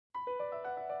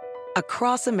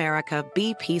Across America,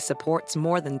 BP supports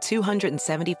more than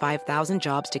 275,000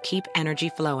 jobs to keep energy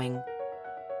flowing.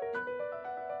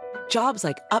 Jobs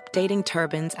like updating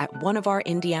turbines at one of our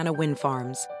Indiana wind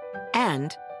farms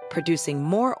and producing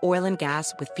more oil and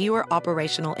gas with fewer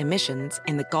operational emissions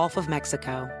in the Gulf of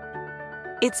Mexico.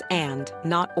 It's and,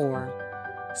 not or.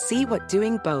 See what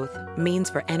doing both means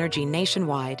for energy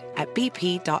nationwide at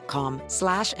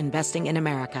bp.com/investing in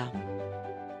America.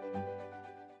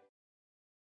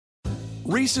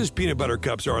 Reese's peanut butter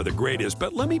cups are the greatest,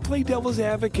 but let me play devil's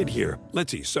advocate here.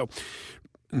 Let's see. So,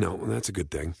 no, that's a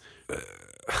good thing.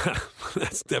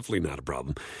 That's definitely not a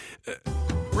problem.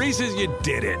 Reese's, you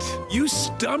did it. You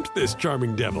stumped this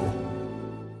charming devil.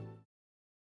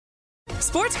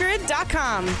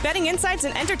 SportsGrid.com. Betting insights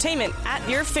and entertainment at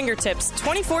your fingertips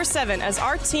 24/7 as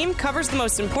our team covers the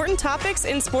most important topics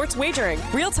in sports wagering.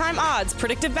 Real-time odds,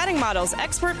 predictive betting models,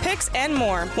 expert picks, and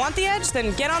more. Want the edge?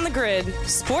 Then get on the grid.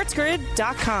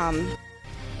 SportsGrid.com.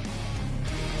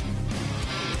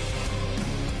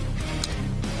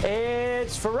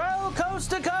 It's Ferrall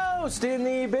Coast to Coast in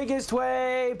the biggest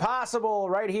way possible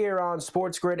right here on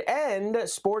Sports Grid and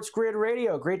Sports Grid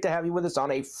Radio. Great to have you with us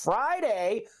on a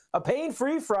Friday, a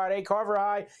pain-free Friday. Carver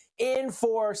High in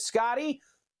for Scotty.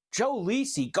 Joe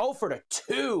Lisi, go for the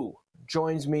 2,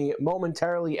 joins me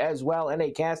momentarily as well, and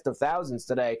a cast of thousands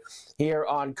today here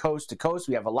on Coast to Coast.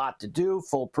 We have a lot to do.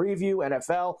 Full preview,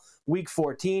 NFL Week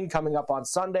 14 coming up on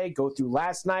Sunday. Go through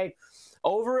last night.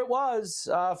 Over it was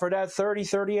for that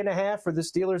 30-30.5 for the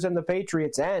Steelers and the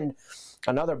Patriots, and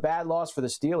another bad loss for the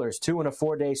Steelers, 2 in a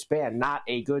 4-day span. Not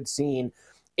a good scene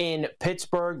in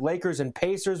Pittsburgh. Lakers and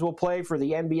Pacers will play for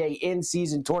the NBA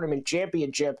in-season tournament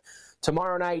championship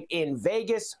tomorrow night in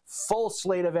Vegas. Full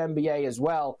slate of NBA as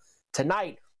well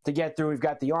tonight to get through. We've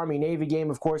got the Army-Navy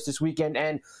game, of course, this weekend,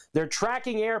 and they're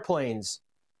tracking airplanes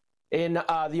in the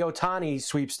Ohtani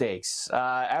sweepstakes.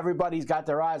 Everybody's got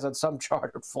their eyes on some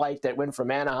chartered flight that went from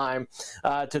Anaheim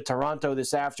to Toronto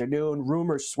this afternoon.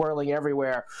 Rumors swirling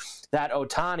everywhere that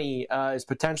Ohtani is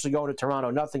potentially going to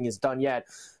Toronto. Nothing is done yet.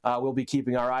 We'll be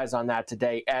keeping our eyes on that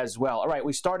today as well. All right,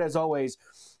 we start as always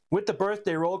with the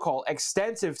birthday roll call.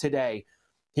 Extensive today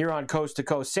here on Coast to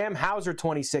Coast. Sam Hauser,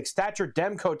 26. Thatcher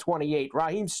Demko, 28.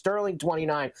 Raheem Sterling,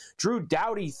 29. Drew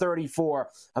Doughty, 34.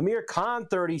 Amir Khan,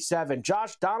 37.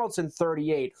 Josh Donaldson,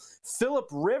 38. Phillip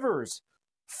Rivers,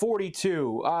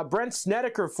 42. Brent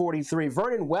Snedeker, 43.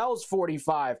 Vernon Wells,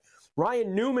 45.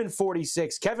 Ryan Newman,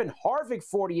 46. Kevin Harvick,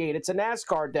 48. It's a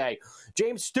NASCAR day.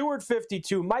 James Stewart,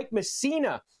 52. Mike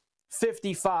Messina,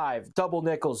 55. Double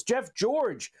nickels. Jeff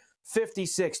George,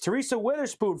 56. Teresa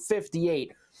Witherspoon,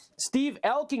 58. Steve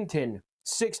Elkington,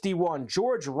 61.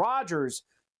 George Rogers,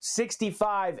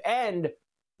 65. And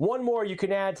one more you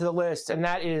can add to the list, and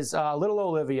that is little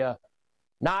Olivia.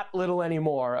 Not little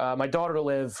anymore. My daughter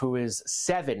Liv, who is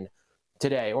 7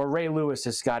 today, or Ray Lewis,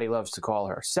 as Scotty loves to call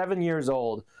her. 7 years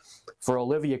old for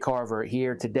Olivia Carver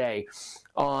here today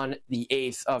on the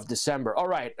 8th of December. All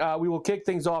right, we will kick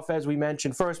things off as we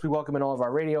mentioned. First, we welcome in all of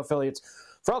our radio affiliates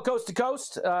for all Coast to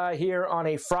Coast here on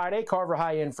a Friday. Carver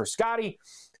High in for Scotty.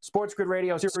 Sports Grid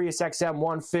Radio, Sirius XM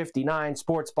 159,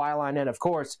 Sports Byline, and of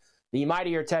course, the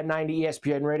mightier 1090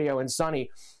 ESPN Radio in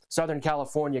sunny Southern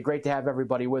California. Great to have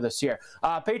everybody with us here.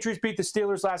 Patriots beat the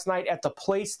Steelers last night at the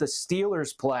place the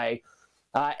Steelers play,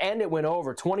 and it went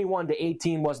over.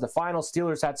 21-18 was the final.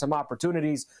 Steelers had some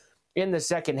opportunities in the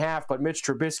second half, but Mitch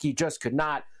Trubisky just could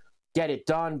not get it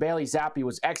done. Bailey Zappi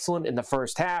was excellent in the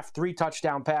first half. 3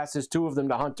 touchdown passes, 2 of them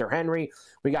to Hunter Henry.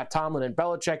 We got Tomlin and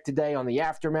Belichick today on the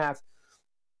aftermath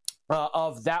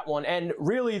of that one. And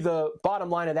really the bottom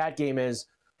line of that game is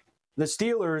the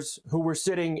Steelers, who were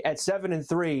sitting at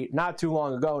 7-3 not too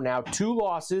long ago now, 2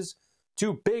 losses,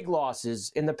 2 big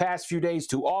losses in the past few days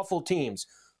to awful teams.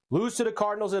 Lose to the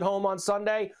Cardinals at home on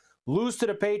Sunday, lose to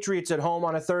the Patriots at home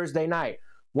on a Thursday night.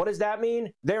 What does that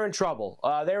mean? They're in trouble.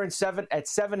 They're at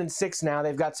 7-6 now.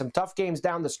 They've got some tough games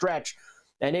down the stretch,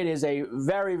 and it is a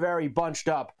very, very bunched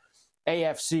up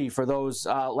AFC for those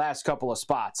last couple of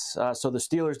spots. So the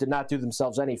Steelers did not do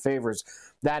themselves any favors,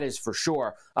 that is for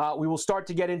sure. We will start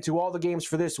to get into all the games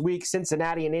for this week.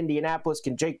 Cincinnati and Indianapolis.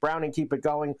 Can Jake Browning keep it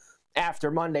going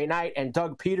after Monday night? And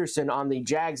Doug Peterson on the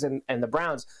Jags and the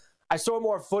Browns. I saw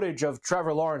more footage of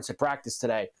Trevor Lawrence at practice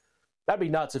today. That'd be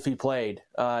nuts if he played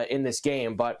in this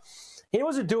game, but he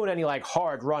wasn't doing any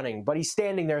hard running, but he's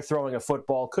standing there throwing a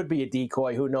football. Could be a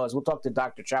decoy. Who knows? We'll talk to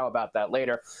Dr. Chow about that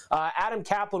later. Adam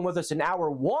Caplan with us in hour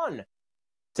 1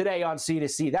 today on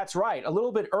C2C. That's right. A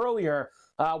little bit earlier,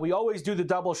 we always do the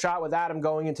double shot with Adam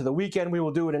going into the weekend. We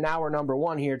will do it in hour number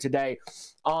 1 here today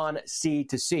on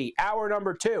C2C. Hour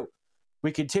number 2,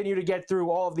 we continue to get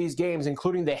through all of these games,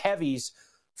 including the heavies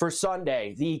for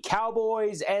Sunday. The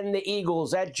Cowboys and the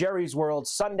Eagles at Jerry's World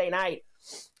Sunday night.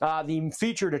 The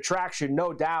featured attraction,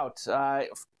 no doubt.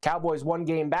 Cowboys 1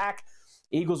 game back.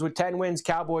 Eagles with 10 wins,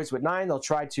 Cowboys with 9. They'll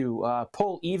try to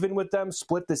pull even with them,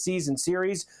 split the season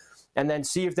series, and then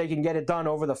see if they can get it done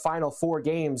over the final 4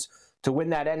 games to win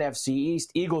that NFC East.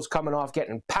 Eagles coming off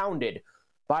getting pounded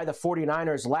by the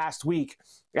 49ers last week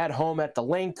at home at the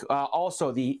Link.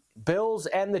 Also, the Bills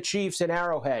and the Chiefs in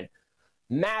Arrowhead.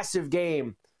 Massive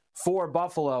game for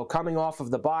Buffalo coming off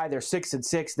of the bye. They're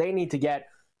 6-6. They need to get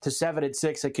to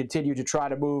 7-6 and continue to try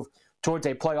to move towards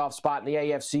a playoff spot in the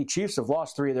AFC. Chiefs have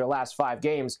lost 3 of their last 5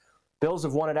 games. Bills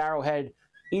have won at Arrowhead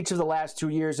each of the last 2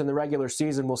 years in the regular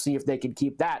season. We'll see if they can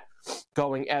keep that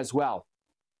going as well.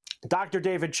 Dr.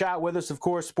 David Chow with us, of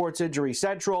course, Sports Injury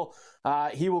Central.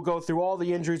 He will go through all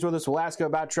the injuries with us. We'll ask him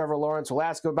about Trevor Lawrence. We'll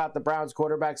ask him about the Browns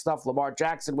quarterback stuff. Lamar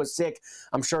Jackson was sick.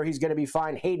 I'm sure he's going to be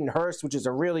fine. Hayden Hurst, which is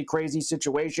a really crazy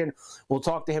situation. We'll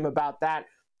talk to him about that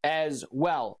as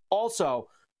well. Also,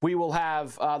 we will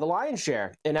have the Lion's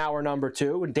Share in hour number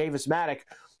 2, and Davis Maddock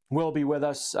will be with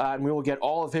us, and we will get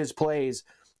all of his plays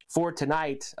for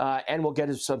tonight, and we'll get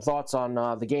his some thoughts on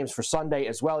the games for Sunday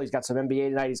as well. He's got some NBA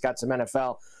tonight. He's got some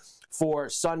NFL for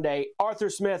Sunday. Arthur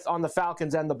Smith on the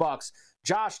Falcons and the Bucks.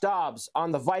 Josh Dobbs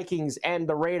on the Vikings and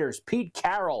the Raiders. Pete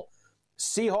Carroll,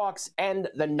 Seahawks and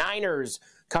the Niners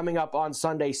coming up on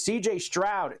Sunday. CJ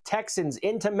Stroud, Texans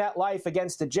into MetLife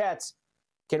against the Jets.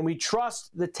 Can we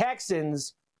trust the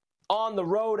Texans on the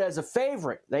road as a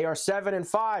favorite? They are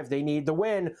 7-5. They need the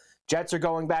win. Jets are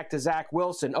going back to Zach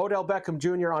Wilson. Odell Beckham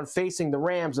Jr. on facing the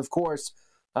Rams, of course.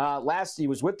 Last he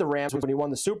was with the Rams when he won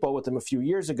the Super Bowl with them a few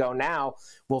years ago. Now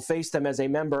we'll face them as a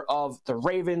member of the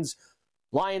Ravens.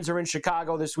 Lions are in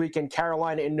Chicago this weekend.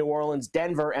 Carolina in New Orleans.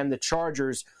 Denver and the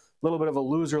Chargers. A little bit of a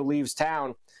loser leaves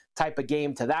town type of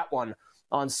game to that one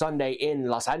on Sunday in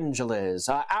Los Angeles.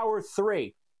 Hour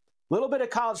 3. A little bit of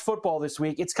college football this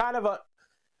week. It's kind of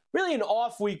really an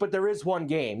off week, but there is one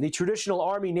game. The traditional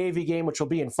Army-Navy game, which will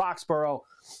be in Foxborough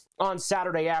on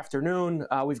Saturday afternoon.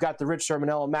 We've got the Rich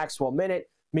Sermonello Maxwell Minute.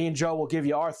 Me and Joe will give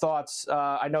you our thoughts.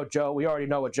 I know Joe, we already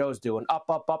know what Joe's doing. Up,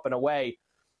 and away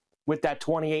with that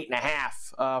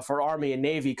 28.5 for Army and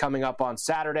Navy coming up on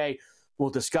Saturday. We'll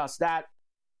discuss that.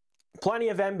 Plenty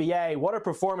of NBA. What a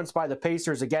performance by the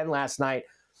Pacers again last night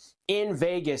in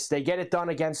Vegas. They get it done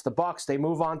against the Bucks. They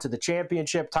move on to the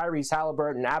championship. Tyrese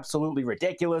Halliburton, absolutely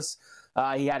ridiculous.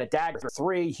 He had a dagger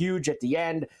 3, huge at the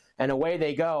end, and away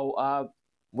they go.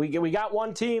 We got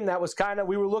one team that was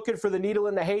we were looking for the needle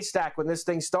in the haystack when this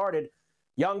thing started.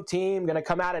 Young team, going to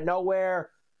come out of nowhere,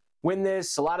 win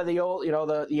this. A lot of the old,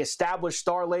 the established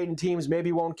star-laden teams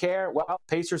maybe won't care. Well,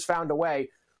 Pacers found a way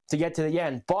to get to the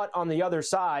end. But on the other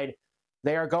side,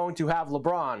 they are going to have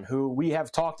LeBron, who we have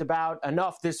talked about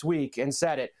enough this week and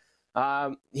said it.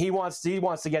 He wants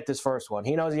to get this first one.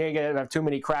 He knows he ain't going to have too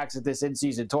many cracks at this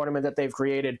in-season tournament that they've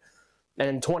created.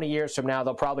 And 20 years from now,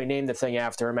 they'll probably name the thing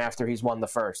after him after he's won the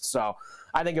first. So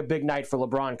I think a big night for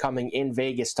LeBron coming in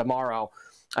Vegas tomorrow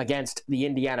against the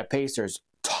Indiana Pacers.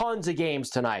 Tons of games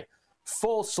tonight.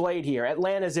 Full slate here.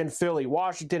 Atlanta's in Philly,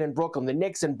 Washington and Brooklyn, the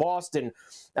Knicks in Boston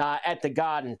at the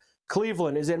Garden.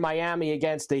 Cleveland is in Miami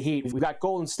against the Heat. We've got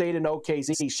Golden State and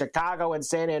OKC, Chicago and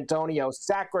San Antonio.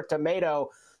 Sacramento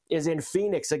is in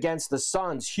Phoenix against the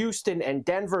Suns. Houston and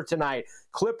Denver tonight.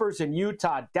 Clippers in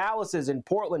Utah. Dallas is in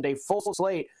Portland. A full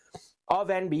slate of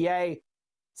NBA.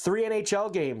 3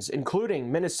 NHL games, including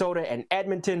Minnesota and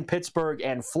Edmonton, Pittsburgh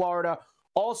and Florida.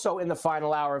 Also in the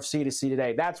final hour of C2C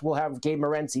today. We'll have Gabe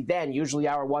Morency then, usually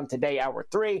hour 1 today, hour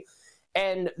 3.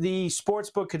 And the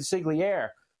Sportsbook consigliere,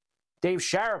 Dave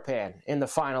Sharapan, in the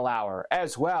final hour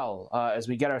as well, as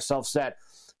we get ourselves set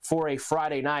for a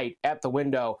Friday night at the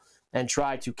window and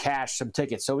try to cash some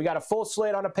tickets. So we got a full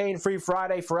slate on a pain-free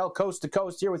Friday. Ferrall Coast to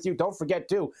Coast here with you. Don't forget,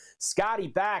 too, Scotty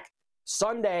back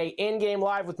Sunday, in-game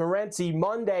live with Morency.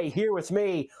 Monday here with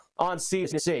me on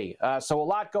C2C. So a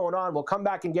lot going on. We'll come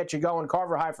back and get you going.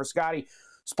 Carver High for Scotty.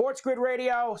 Sports Grid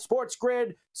Radio, Sports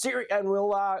Grid Series, and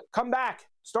we'll come back.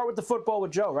 Start with the football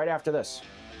with Joe right after this.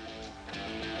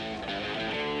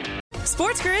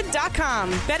 SportsGrid.com.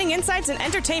 Betting insights and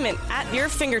entertainment at your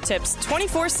fingertips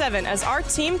 24/7 as our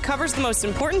team covers the most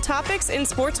important topics in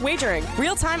sports wagering.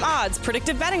 Real-time odds,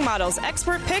 predictive betting models,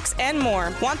 expert picks, and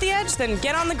more. Want the edge? Then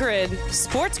get on the grid.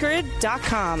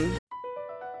 SportsGrid.com.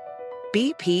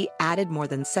 BP added more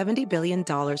than $70 billion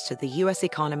to the U.S.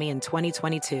 economy in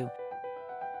 2022.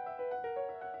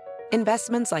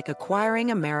 Investments like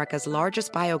acquiring America's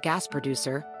largest biogas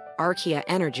producer, Archaea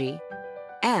Energy,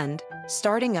 and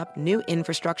starting up new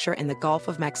infrastructure in the Gulf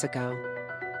of Mexico.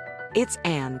 It's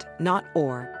and, not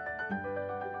or.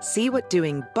 See what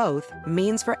doing both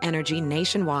means for energy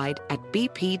nationwide at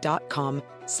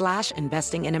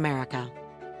bp.com/investing in America.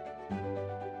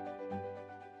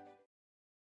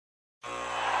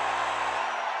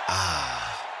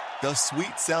 The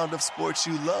sweet sound of sports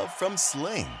you love from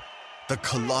Sling. The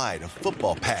collide of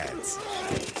football pads.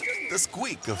 The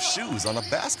squeak of shoes on a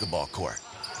basketball court.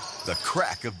 The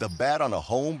crack of the bat on a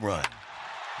home run.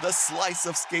 The slice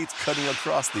of skates cutting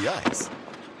across the ice.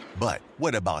 But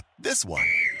what about this one?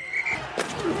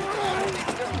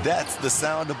 That's the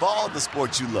sound of all the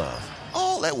sports you love,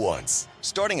 all at once.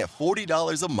 Starting at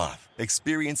 $40 a month.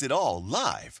 Experience it all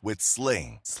live with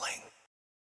Sling.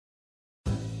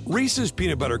 Reese's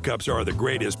peanut butter cups are the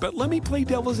greatest, but let me play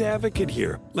devil's advocate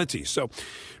here. Let's see. So,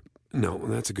 no,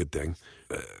 that's a good thing.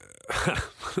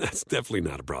 That's definitely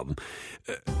not a problem.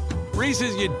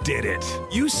 Reese's, you did it.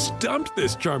 You stumped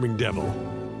this charming devil.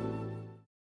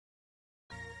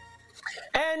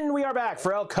 And we are back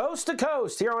for El Coast to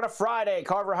Coast here on a Friday.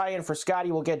 Carver High in for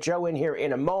Scotty. We'll get Joe in here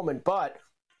in a moment. But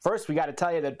first, we got to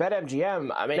tell you that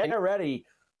BetMGM, they're ready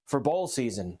for bowl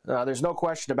season. There's no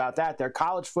question about that. Their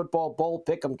college football bowl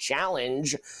pick'em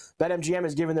challenge. BetMGM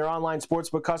has given their online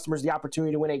sportsbook customers the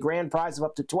opportunity to win a grand prize of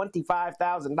up to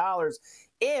 $25,000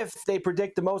 if they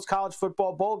predict the most college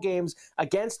football bowl games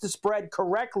against the spread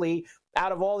correctly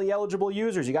out of all the eligible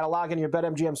users. You got to log into your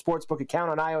BetMGM sportsbook account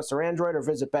on iOS or Android or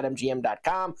visit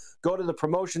BetMGM.com. Go to the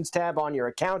promotions tab on your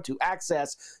account to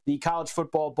access the college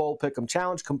football bowl pick'em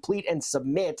challenge. Complete and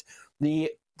submit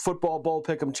the Football Bowl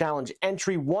Pick'em Challenge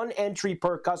entry. One entry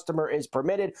per customer is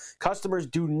permitted. Customers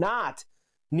do not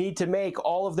need to make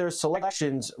all of their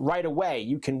selections right away.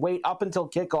 You can wait up until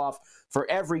kickoff for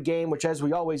every game, which, as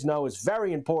we always know, is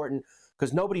very important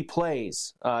because nobody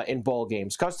plays in bowl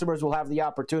games. Customers will have the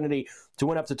opportunity to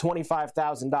win up to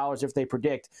 $25,000 if they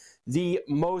predict the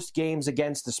most games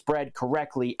against the spread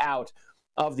correctly out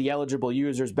of the eligible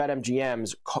users.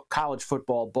 BetMGM's College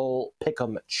Football Bowl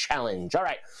Pick'em Challenge. All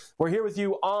right, we're here with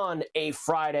you on a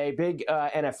Friday, big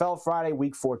NFL Friday,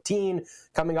 Week 14,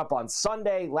 coming up on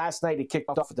Sunday. Last night it kicked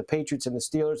off with the Patriots and the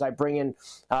Steelers. I bring in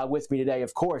with me today,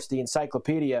 of course, the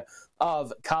encyclopedia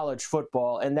of college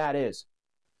football, and that is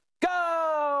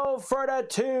Go for the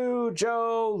Two,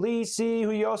 Joe Lisi,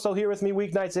 who you also hear with me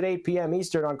weeknights at 8 p.m.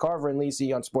 Eastern on Carver and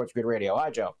Lisi on Sports Grid Radio.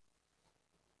 Hi, Joe.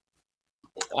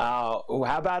 How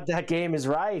about that game is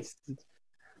right?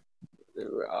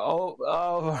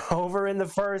 Over in the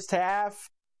first half.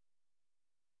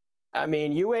 I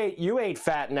mean, you ate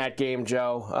fat in that game,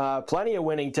 Joe. Plenty of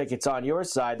winning tickets on your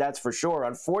side, that's for sure.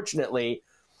 Unfortunately,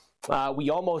 we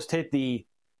almost hit the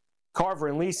Carver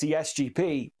and Lisi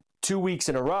SGP 2 weeks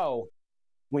in a row.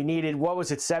 We needed,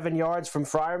 7 yards from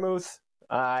Friarmouth,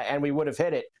 and we would have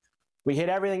hit it. We hit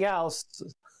everything else.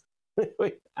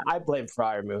 I blame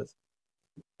Friarmouth.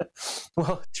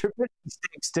 Well, Trubisky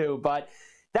stinks too, but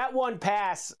that one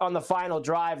pass on the final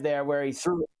drive there where he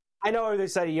threw, I know they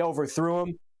said he overthrew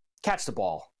him, catch the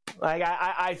ball. Like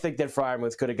I think that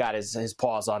Friarmouth could have got his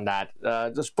paws on that.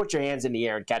 Just put your hands in the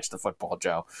air and catch the football,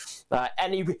 Joe.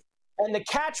 And the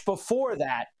catch before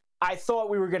that, I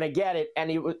thought we were going to get it, and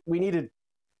we needed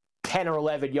 10 or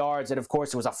 11 yards, and of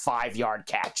course it was a 5-yard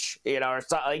catch. Or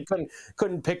something. He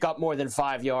couldn't pick up more than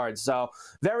 5 yards. So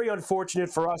very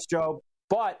unfortunate for us, Joe.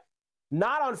 But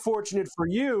not unfortunate for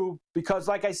you because,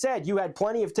 like I said, you had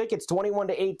plenty of tickets,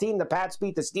 21-18. The Pats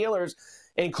beat the Steelers,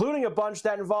 including a bunch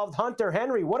that involved Hunter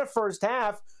Henry. What a first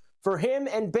half for him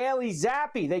and Bailey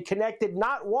Zappi. They connected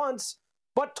not once,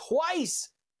 but twice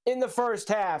in the first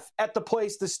half at the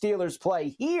place the Steelers play.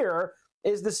 Here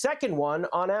is the second one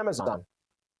on Amazon.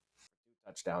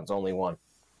 Touchdowns, only one.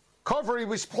 Carver, he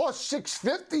was plus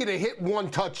 650 to hit one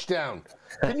touchdown.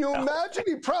 Can you imagine?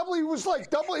 He probably was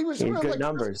like double. He was like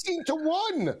numbers.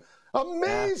 15-1.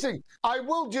 Amazing. Yeah. I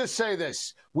will just say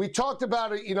this. We talked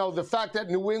about it, the fact that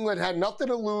New England had nothing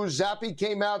to lose. Zappi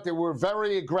came out. They were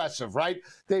very aggressive, right?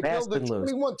 They built a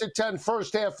 21-10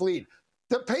 first half lead.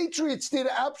 The Patriots did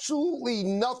absolutely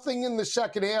nothing in the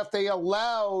second half. They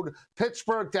allowed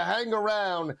Pittsburgh to hang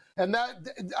around. And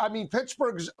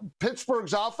Pittsburgh's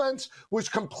offense was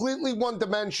completely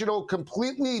one-dimensional,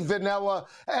 completely vanilla.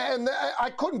 And I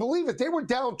couldn't believe it. They were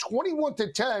down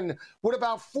 21-10 with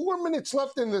about 4 minutes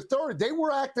left in the third. They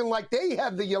were acting like they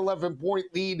had the 11-point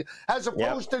lead as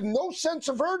opposed to no sense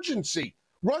of urgency.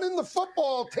 Running the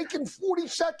football, taking 40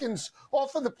 seconds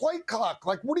off of the play clock.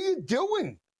 Like, what are you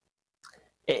doing?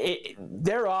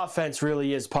 Their offense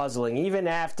really is puzzling, even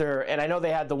after, and I know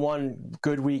they had the one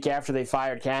good week after they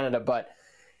fired Canada, but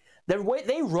the way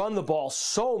they run the ball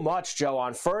so much, Joe,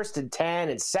 on 1st and 10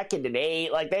 and 2nd and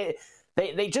 8, like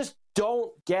they just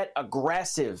don't get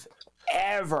aggressive.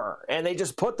 ever. And they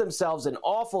just put themselves in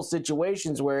awful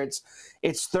situations where it's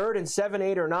 3rd and 7,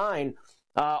 8, or 9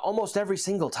 almost every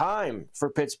single time for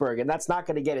Pittsburgh, and that's not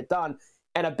going to get it done.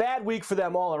 And a bad week for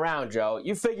them all around, Joe.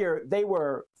 You figure they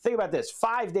were, think about this,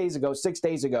 6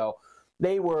 days ago,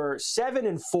 they were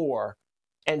 7-4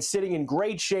 and sitting in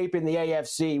great shape in the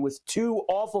AFC with 2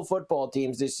 awful football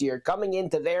teams this year coming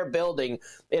into their building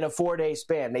in a 4-day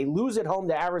span. They lose at home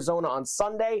to Arizona on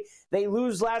Sunday. They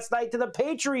lose last night to the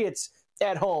Patriots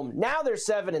at home. Now they're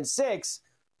 7-6,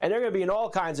 and they're going to be in all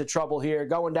kinds of trouble here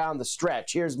going down the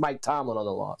stretch. Here's Mike Tomlin on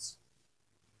the loss.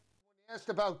 Asked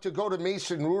about to go to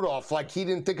Mason Rudolph, like he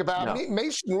didn't think about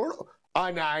Mason Rudolph.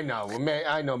 I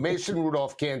know. Mason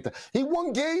Rudolph can't. He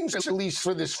won games at least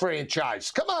for this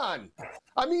franchise. Come on.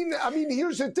 I mean,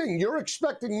 here's the thing. You're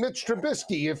expecting Mitch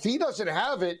Trubisky. If he doesn't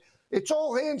have it, it's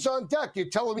all hands on deck. You're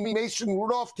telling me Mason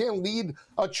Rudolph can't lead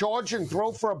a charge and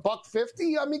throw for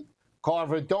 $150? I mean,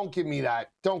 Carver, don't give me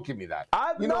that.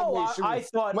 I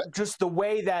thought just the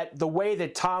way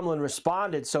that Tomlin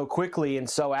responded so quickly and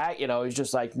so he's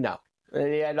just like, no.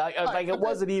 Yeah, like it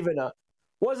wasn't even a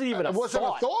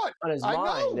thought on his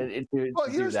mind. Well,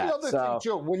 here's the other thing,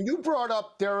 too. When you brought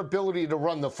up their ability to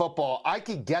run the football, I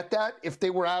could get that if they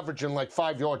were averaging like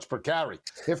 5 yards per carry.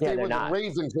 If they were the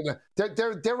Ravens,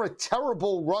 they're a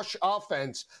terrible rush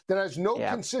offense that has no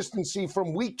consistency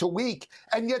from week to week,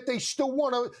 and yet they still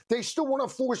want to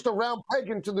force the round peg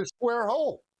into the square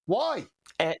hole. Why?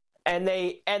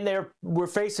 We're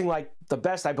facing like the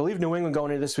best. I believe New England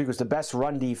going into this week was the best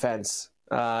run defense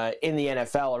in the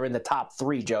NFL, or in the top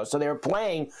 3, Joe. So they were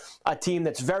playing a team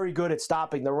that's very good at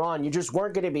stopping the run. You just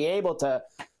weren't going to be able to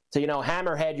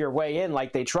hammerhead your way in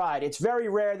like they tried. It's very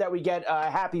rare that we get a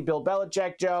happy Bill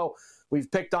Belichick, Joe. We've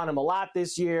picked on him a lot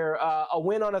this year. A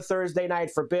win on a Thursday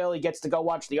night for Bill. He gets to go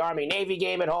watch the Army-Navy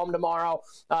game at home tomorrow.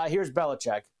 Here's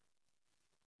Belichick.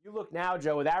 You look now,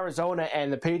 Joe, with Arizona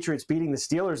and the Patriots beating the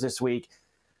Steelers this week,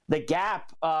 the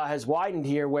gap has widened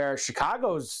here where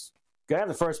Chicago's going to have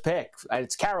the first pick.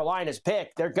 It's Carolina's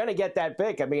pick. They're going to get that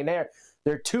pick. I mean,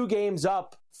 they're 2 games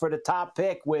up for the top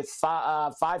pick with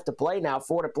 5 to play now,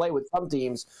 4 to play with some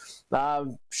teams.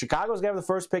 Chicago's going to have the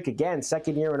first pick again,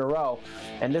 2nd year in a row,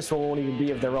 and this one won't even be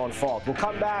of their own fault. We'll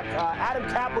come back. Adam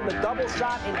Caplan, the double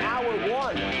shot in hour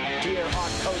 1 here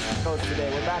on Coast to Coast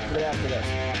today. We're back to it after this.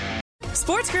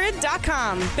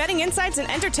 SportsGrid.com. Betting insights and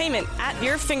entertainment at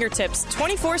your fingertips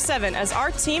 24/7 as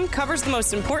our team covers the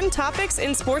most important topics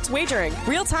in sports wagering.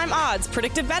 Real-time odds,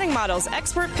 predictive betting models,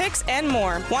 expert picks, and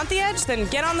more. Want the edge? Then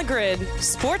get on the grid.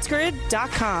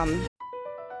 SportsGrid.com.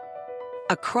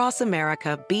 Across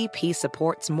America, BP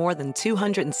supports more than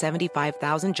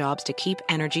 275,000 jobs to keep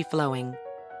energy flowing.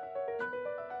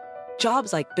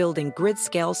 Jobs like building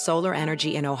grid-scale solar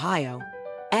energy in Ohio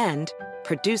and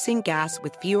producing gas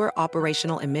with fewer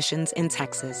operational emissions in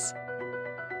Texas.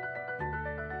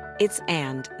 It's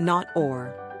and, not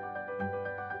or.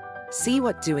 See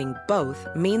what doing both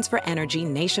means for energy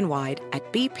nationwide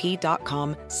at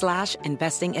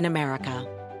bp.com/investing in America.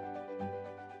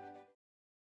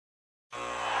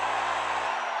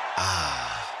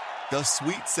 The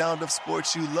sweet sound of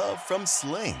sports you love from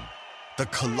Sling. The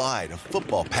collide of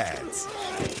football pads.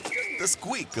 The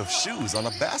squeak of shoes on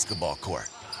a basketball court.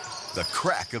 The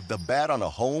crack of the bat on a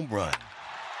home run.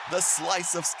 The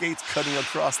slice of skates cutting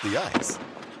across the ice.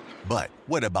 But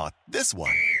what about this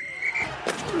one?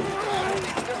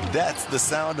 That's the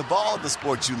sound of all the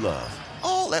sports you love,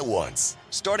 all at once.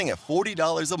 Starting at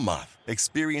 $40 a month.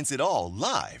 Experience it all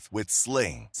live with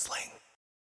Sling.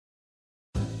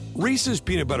 Reese's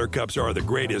peanut butter cups are the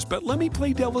greatest, but let me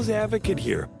play devil's advocate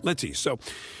here. Let's see. So,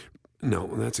 no,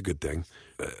 that's a good thing.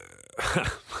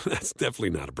 That's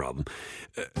definitely not a problem.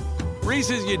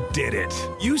 Reese's, you did it.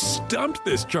 You stumped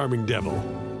this charming devil.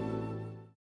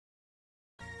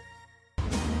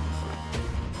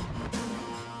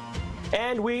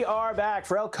 And we are back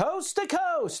for El Coast to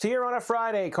Coast here on a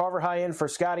Friday. Carver High in for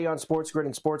Scotty on Sports Grid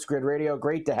and Sports Grid Radio.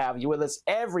 Great to have you with us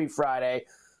every Friday.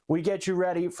 We get you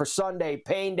ready for Sunday,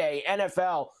 Pain Day,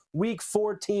 NFL, Week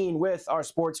 14 with our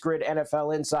Sports Grid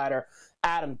NFL insider,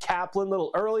 Adam Caplan. A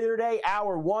little earlier today,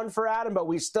 hour 1 for Adam, but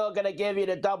we still going to give you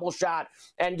the double shot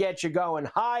and get you going.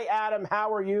 Hi, Adam.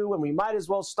 How are you? And we might as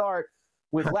well start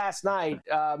with last night.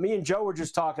 Me and Joe were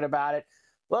just talking about it.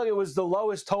 Look, it was the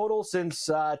lowest total since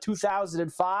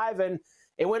 2005, and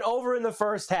it went over in the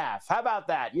first half. How about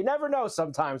that? You never know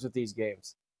sometimes with these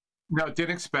games. No,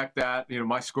 didn't expect that.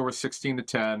 My score was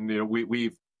 16-10.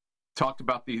 We've talked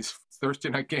about these Thursday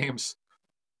night games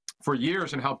for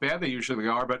years and how bad they usually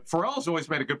are. But Ferrall's always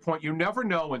made a good point. You never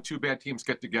know when 2 bad teams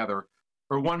get together,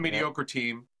 or one mediocre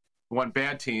team, one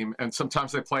bad team, and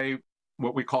sometimes they play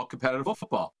what we call competitive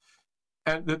football.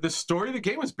 And the story of the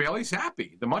game was Bailey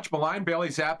Zappi, the much maligned Bailey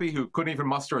Zappi, who couldn't even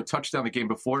muster a touchdown the game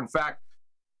before. In fact,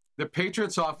 the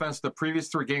Patriots offense, the previous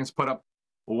 3 games, put up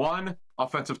 1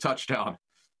 offensive touchdown.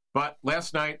 But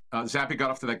last night, Zappi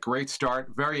got off to that great start,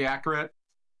 very accurate.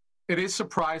 It is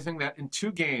surprising that in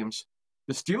 2 games,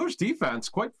 the Steelers' defense,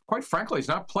 quite frankly, has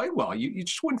not played well. You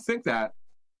just wouldn't think that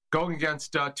going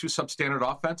against 2 substandard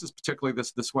offenses, particularly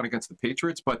this one against the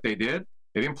Patriots, but they did.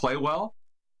 They didn't play well.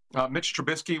 Mitch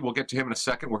Trubisky, we'll get to him in a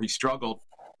second, where he struggled.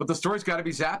 But the story's got to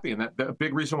be Zappi, and the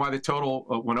big reason why the total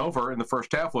went over in the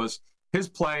first half was his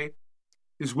play,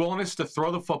 his willingness to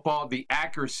throw the football, the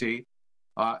accuracy,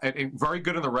 and very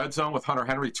good in the red zone with Hunter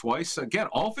Henry twice. Again,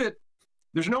 all of it,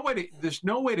 there's no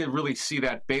way to really see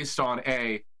that based on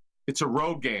it's a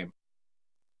road game.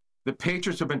 The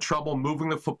Patriots have been trouble moving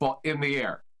the football in the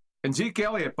air. And Zeke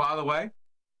Elliott, by the way,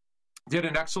 did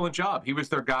an excellent job. He was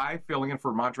their guy filling in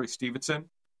for Mondre Stevenson,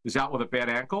 who's out with a bad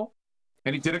ankle.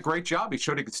 And he did a great job. He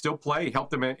showed he could still play. He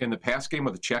helped them in the pass game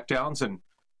with the checkdowns. And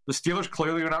the Steelers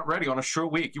clearly are not ready on a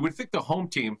short week. You would think the home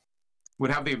team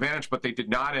would have the advantage, but they did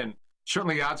not. And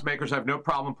certainly the odds makers have no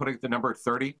problem putting the number at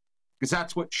 30, because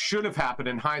that's what should have happened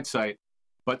in hindsight.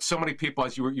 But so many people,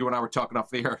 as you and I were talking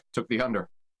off the air, took the under.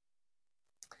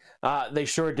 They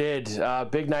sure did.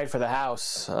 Big night for the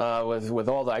house with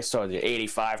all the, I saw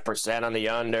 85% on the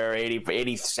under,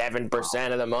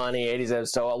 87% of the money, 87.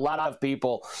 So a lot of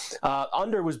people,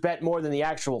 under was bet more than the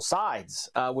actual sides,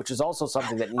 which is also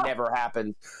something that never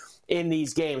happened in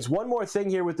these games. One more thing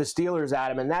here with the Steelers,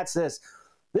 Adam, and that's this.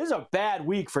 This is a bad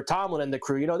week for Tomlin and the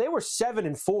crew. You know, they were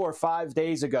 7-4 5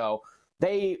 days ago.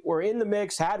 They were in the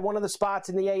mix, had one of the spots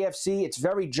in the AFC. It's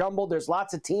very jumbled. There's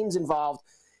lots of teams involved.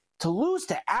 To lose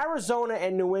to Arizona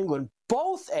and New England,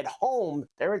 both at home,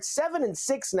 they're at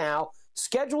 7-6 now.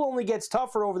 Schedule only gets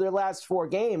tougher over their last 4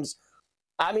 games.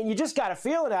 I mean, you just got to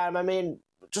feel it, Adam. I mean,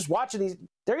 just watching these,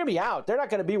 they're going to be out. They're not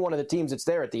going to be one of the teams that's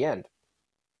there at the end.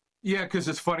 Yeah, because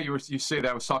it's funny you say that.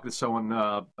 I was talking to someone,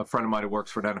 a friend of mine who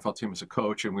works for an NFL team as a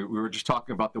coach, and we were just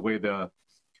talking about the way the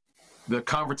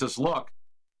conferences look.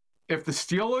 If the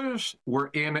Steelers were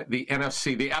in the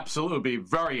NFC, they absolutely would be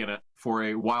very in it for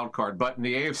a wild card. But in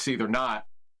the AFC, they're not.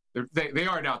 They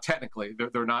are now technically.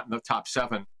 They're not in the top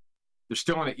 7. They're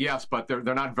still in it, yes, but they're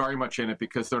not very much in it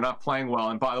because they're not playing well.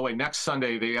 And by the way, next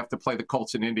Sunday they have to play the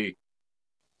Colts in Indy,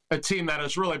 a team that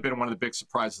has really been one of the big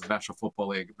surprises of the National Football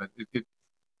League. But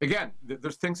again,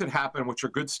 there's things that happen which are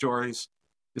good stories.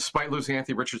 Despite losing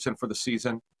Anthony Richardson for the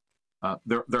season,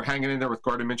 they're hanging in there with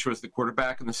Gardner Minshew as the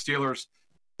quarterback. And the Steelers,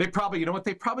 they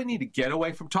probably need to get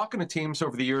away from talking to teams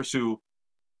over the years who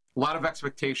a lot of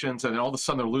expectations, and then all of a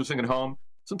sudden they're losing at home.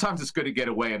 Sometimes it's good to get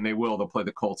away, and they will. They'll play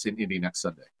the Colts in Indy next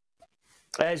Sunday.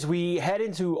 As we head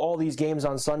into all these games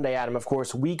on Sunday, Adam, of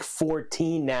course, week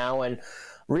 14 now, and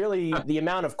really the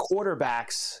amount of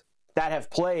quarterbacks that have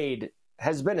played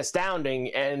has been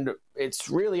astounding, and it's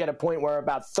really at a point where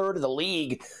about a third of the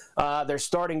league, they're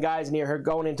starting guys near her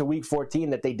going into week 14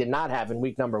 that they did not have in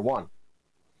week number 1.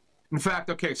 In fact,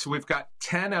 okay, so we've got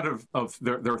 10 out of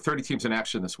there are 30 teams in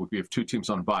action this week. We have 2 teams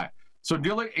on bye. So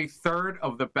nearly a third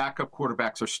of the backup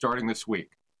quarterbacks are starting this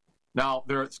week. Now,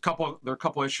 there are a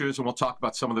couple issues, and we'll talk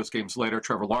about some of those games later.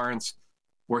 Trevor Lawrence,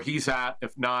 where he's at.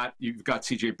 If not, you've got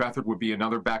C.J. Beathard would be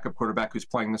another backup quarterback who's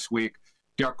playing this week.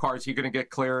 Derek Carr, is he going to get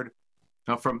cleared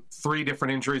from 3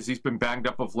 different injuries? He's been banged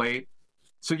up of late.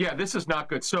 So, yeah, this is not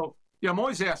good. So, yeah, I'm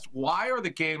always asked, why are the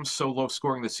games so low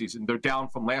scoring this season? They're down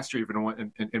from last year,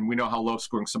 even, and we know how low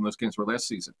scoring some of those games were last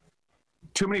season.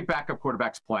 Too many backup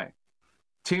quarterbacks playing.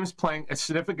 Teams playing a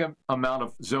significant amount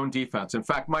of zone defense. In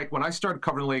fact, Mike, when I started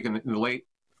covering the league in the late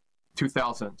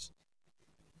 2000s,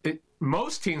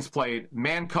 most teams played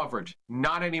man coverage.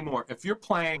 Not anymore. If you're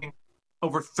playing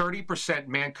over 30%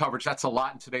 man coverage, that's a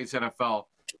lot in today's NFL.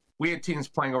 We had teams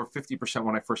playing over 50%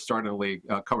 when I first started the league,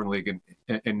 covering the league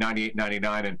in 98,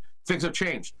 99, and things have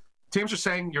changed. Teams are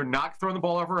saying you're not throwing the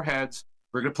ball over our heads.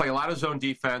 We're going to play a lot of zone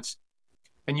defense.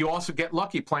 And you also get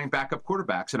lucky playing backup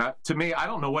quarterbacks. And to me, I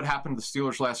don't know what happened to the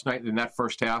Steelers last night in that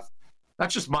first half.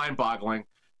 That's just mind-boggling.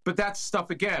 But that's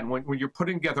stuff, again, when you're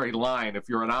putting together a line, if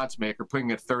you're an odds maker, putting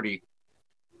it at 30,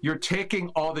 you're taking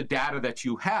all the data that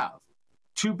you have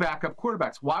to backup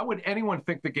quarterbacks. Why would anyone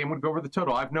think the game would go over the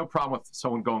total? I have no problem with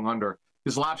someone going under,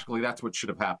 because logically that's what should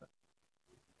have happened.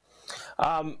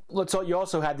 You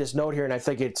also had this note here, and I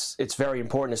think it's very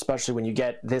important, especially when you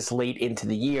get this late into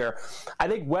the year. I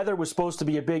think weather was supposed to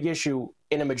be a big issue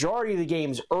in a majority of the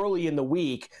games early in the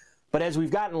week, but as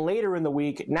we've gotten later in the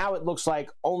week, now it looks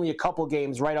like only a couple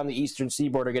games right on the eastern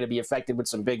seaboard are going to be affected with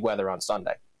some big weather on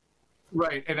Sunday.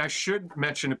 Right, and I should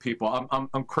mention to people,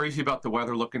 I'm crazy about the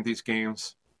weather looking at these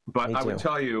games, but I would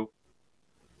tell you,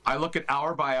 I look at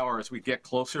hour by hour as we get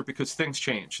closer because things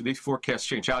change. These forecasts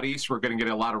change. Out east, we're going to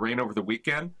get a lot of rain over the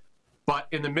weekend. But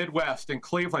in the Midwest, in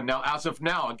Cleveland, now, as of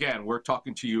now, again, we're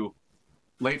talking to you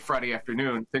late Friday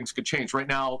afternoon, things could change. Right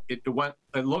now, it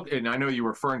looked, and I know you're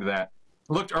referring to that,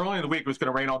 it looked early in the week it was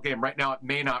going to rain all game. Right now, it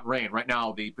may not rain. Right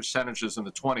now, the percentage is in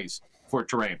the 20s for it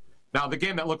to rain. Now, the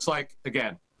game that looks like,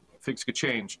 again, things could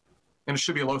change, and it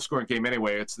should be a low-scoring game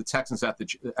anyway. It's the Texans at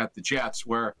the Jets,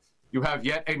 where you have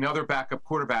yet another backup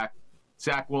quarterback,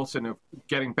 Zach Wilson,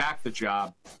 getting back the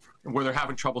job, where they're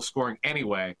having trouble scoring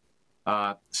anyway.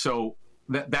 So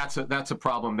that's a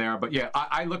problem there. But yeah,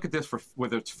 I look at this for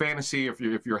whether it's fantasy, if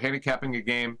you're handicapping a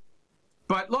game.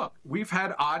 But look, we've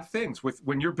had odd things with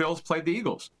when your Bills played the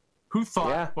Eagles. Who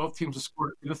thought both teams would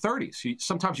score in the 30s?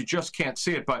 Sometimes you just can't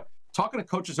see it. But talking to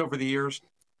coaches over the years,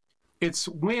 it's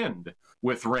wind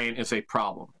with rain is a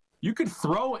problem. You can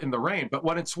throw in the rain, but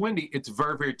when it's windy, it's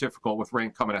very, very difficult with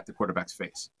rain coming at the quarterback's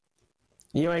face.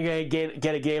 You ain't going to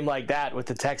get a game like that with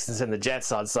the Texans and the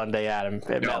Jets on Sunday, Adam,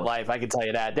 in MetLife. I can tell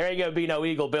you that. There ain't going to be no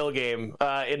Eagle-Bill game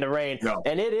in the rain. No.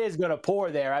 And it is going to pour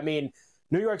there. I mean,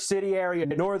 New York City area,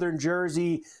 northern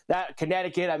Jersey, that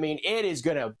Connecticut, I mean, it is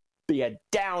going to be a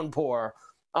downpour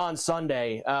on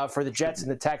Sunday for the Jets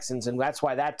and the Texans, and that's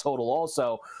why that total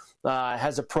also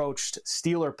has approached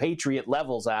Steeler-Patriot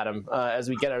levels, Adam, as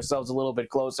we get ourselves a little bit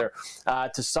closer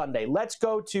to Sunday. Let's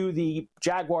go to the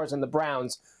Jaguars and the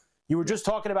Browns. You were just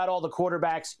talking about all the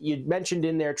quarterbacks. You mentioned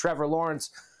in there Trevor Lawrence.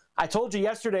 I told you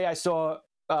yesterday I saw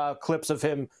clips of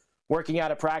him working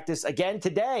out of practice. Again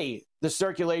today, the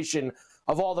circulation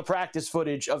of all the practice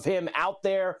footage of him out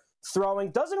there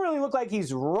throwing. Doesn't really look like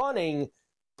he's running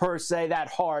per se that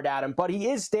hard, Adam, but he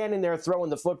is standing there throwing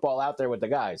the football out there with the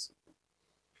guys.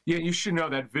 Yeah, you should know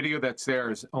that video that's there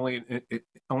is only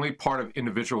part of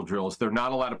individual drills. They're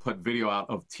not allowed to put video out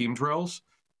of team drills,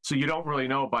 so you don't really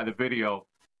know by the video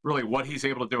really what he's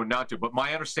able to do and not do. But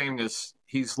my understanding is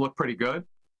he's looked pretty good.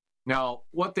 Now,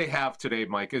 what they have today,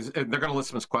 Mike, is they're going to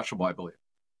list him as questionable, I believe.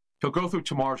 He'll go through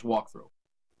tomorrow's walkthrough.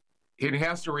 He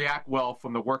has to react well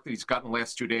from the work that he's gotten the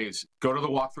last 2 days. Go to the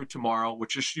walkthrough tomorrow,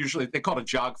 which is usually, they call it a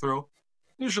jog through,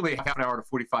 usually half an hour to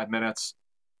 45 minutes.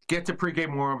 Get to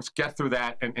pregame warm-ups, get through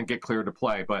that, and get cleared to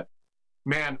play. But,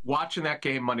 man, watching that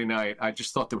game Monday night, I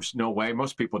just thought there was no way.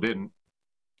 Most people didn't.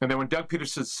 And then when Doug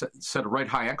Peterson said a right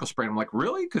high ankle sprain, I'm like,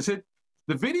 really? Because the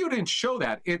video didn't show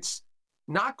that. It's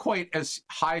not quite as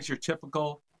high as your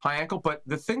typical high ankle. But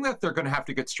the thing that they're going to have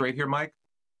to get straight here, Mike,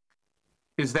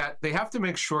 is that they have to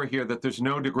make sure here that there's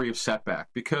no degree of setback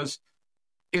because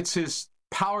it's his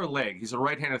power leg. He's a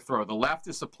right-handed thrower. The left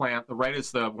is the plant. The right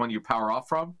is the one you power off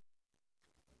from.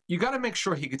 You got to make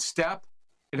sure he could step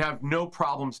and have no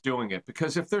problems doing it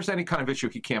because if there's any kind of issue,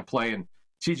 he can't play. And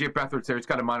C.J. Beathard's there. He's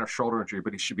got a minor shoulder injury,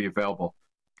 but he should be available.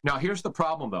 Now, here's the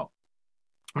problem, though.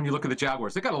 When you look at the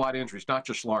Jaguars, they got a lot of injuries, not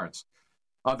just Lawrence.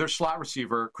 Their slot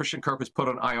receiver, Christian Kirk, was put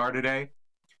on IR today.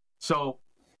 So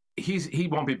he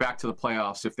won't be back to the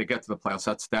playoffs if they get to the playoffs.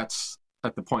 That's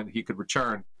at the point that he could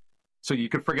return. So you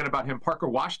could forget about him. Parker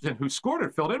Washington, who scored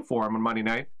it, filled in for him on Monday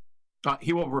night.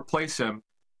 He will replace him.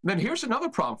 And then here's another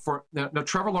problem for now,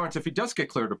 Trevor Lawrence, if he does get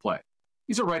cleared to play.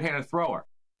 He's a right-handed thrower.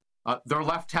 Their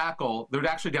left tackle, they're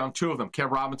actually down two of them. Cam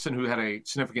Robinson, who had a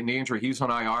significant knee injury, he's on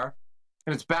IR.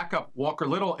 And his backup, Walker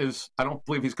Little, I don't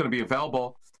believe he's going to be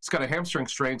available. He's got a hamstring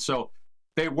strain. So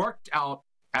they worked out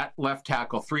at left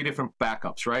tackle 3 different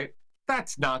backups, right?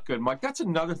 That's not good, Mike. That's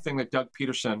another thing that Doug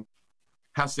Peterson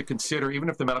has to consider, even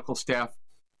if the medical staff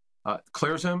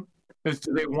clears him, is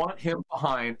do they want him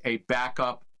behind a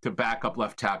backup to backup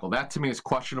left tackle? That, to me, is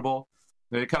questionable.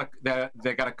 They got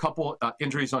a couple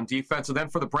injuries on defense. And then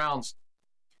for the Browns,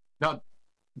 now,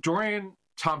 Dorian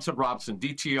Thompson-Robinson,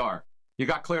 DTR, he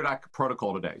got cleared out of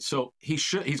protocol today. So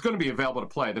he's going to be available to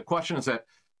play. The question is that,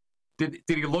 did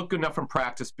he look good enough in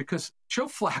practice? Because Joe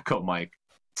Flacco, Mike,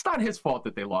 it's not his fault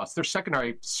that they lost. Their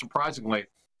secondary, surprisingly,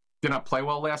 did not play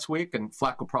well last week, and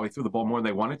Flacco probably threw the ball more than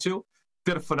they wanted to.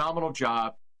 Did a phenomenal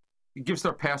job. He gives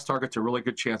their pass targets a really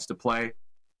good chance to play.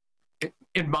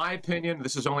 In my opinion,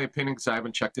 this is only opinion because I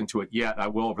haven't checked into it yet. I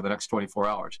will over the next 24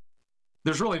 hours.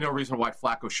 There's really no reason why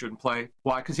Flacco shouldn't play.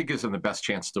 Why? Because he gives them the best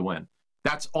chance to win.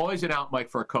 That's always an out, Mike,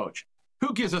 for a coach.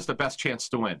 Who gives us the best chance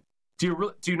to win?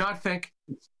 Do you not think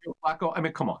it's Joe Flacco? I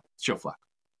mean, come on. It's Joe Flacco.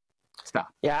 Stop.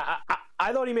 Yeah,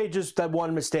 I thought he made just that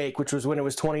one mistake, which was when it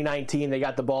was 2019. They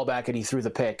got the ball back and he threw the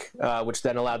pick, which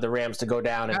then allowed the Rams to go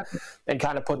down and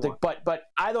kind of put the – but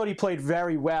I thought he played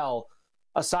very well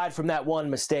aside from that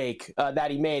one mistake that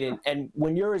he made. And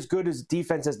when you're as good as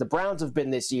defense as the Browns have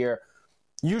been this year,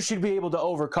 you should be able to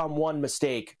overcome one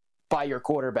mistake by your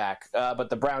quarterback. But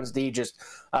the Browns D just,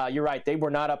 you're right, they were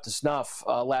not up to snuff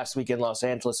last week in Los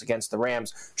Angeles against the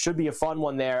Rams. Should be a fun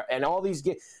one there. And all these,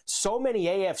 so many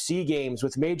AFC games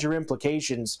with major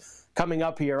implications coming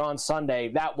up here on Sunday.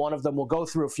 That one of them. We'll go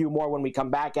through a few more when we come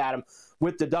back, Adam,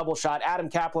 with the double shot. Adam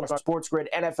Caplan is our Sports Grid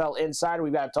NFL Insider.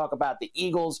 We've got to talk about the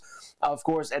Eagles, of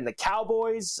course, and the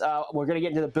Cowboys. We're going to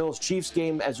get into the Bills-Chiefs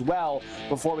game as well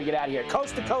before we get out of here.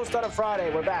 Coast to coast on a Friday.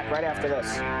 We're back right after this.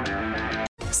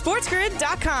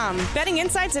 SportsGrid.com. Betting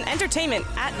insights and entertainment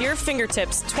at your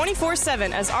fingertips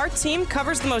 24/7 as our team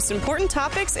covers the most important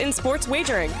topics in sports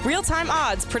wagering. Real-time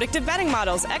odds, predictive betting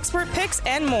models, expert picks,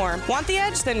 and more. Want the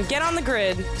edge? Then get on the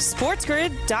grid.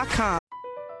 SportsGrid.com.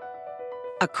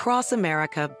 Across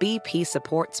America, BP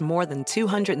supports more than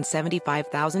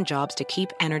 275,000 jobs to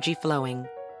keep energy flowing.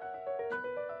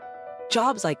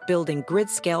 Jobs like building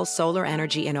grid-scale solar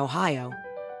energy in Ohio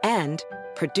and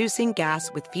producing gas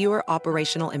with fewer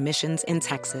operational emissions in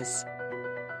Texas.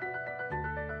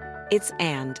 It's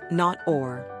and, not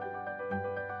or.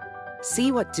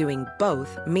 See what doing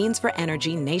both means for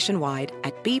energy nationwide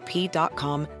at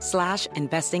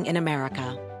bp.com/investing in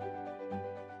America.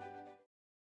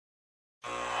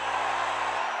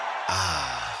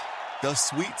 The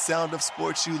sweet sound of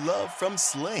sports you love from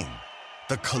Sling.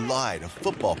 The collide of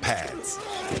football pads.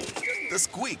 The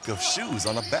squeak of shoes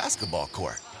on a basketball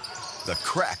court. The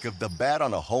crack of the bat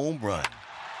on a home run.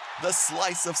 The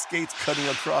slice of skates cutting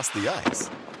across the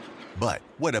ice. But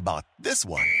what about this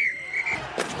one?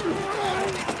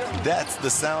 That's the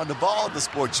sound of all the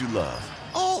sports you love,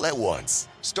 all at once.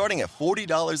 Starting at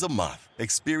 $40 a month.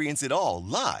 Experience it all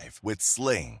live with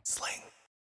Sling.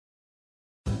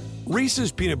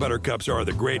 Reese's peanut butter cups are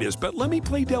the greatest, but let me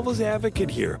play devil's advocate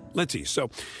here. Let's see. So,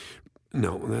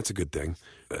 no, that's a good thing.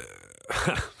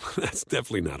 That's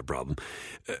definitely not a problem.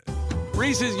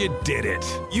 Reese's, you did it.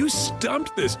 You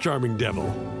stumped this charming devil.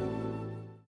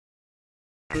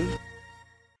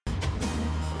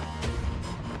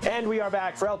 And we are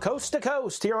back for Coast to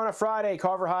Coast here on a Friday.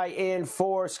 Carver High in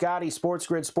for Scotty. Sports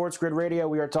Grid Radio.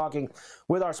 We are talking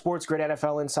with our Sports Grid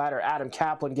NFL insider, Adam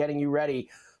Caplan, getting you ready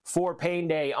for Pain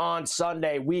Day on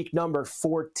Sunday, week number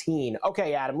 14.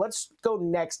 Okay, Adam, let's go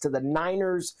next to the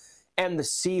Niners and the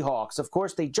Seahawks. Of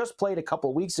course, they just played a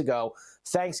couple weeks ago,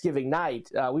 Thanksgiving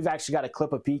night. We've actually got a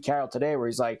clip of Pete Carroll today where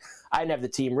he's like, I didn't have the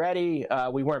team ready.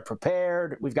 We weren't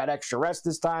prepared. We've got extra rest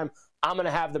this time. I'm going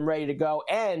to have them ready to go.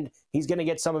 And he's going to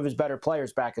get some of his better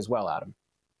players back as well, Adam.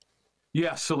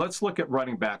 Yeah, so let's look at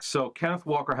running backs. So Kenneth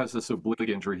Walker has this oblique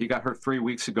injury. He got hurt 3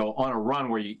 weeks ago on a run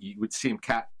where you would see him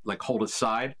hold his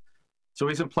side. So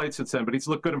he hasn't played since then, but he's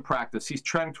looked good in practice. He's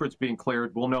trending towards being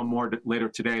cleared. We'll know more later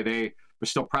today. They are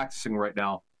still practicing right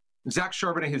now. Zach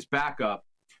Charbonnet, his backup.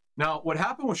 Now, what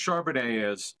happened with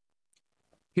Charbonnet is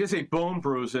he has a bone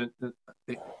bruise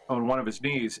on one of his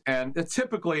knees, and it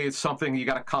typically is something you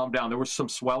got to calm down. There was some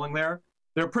swelling there.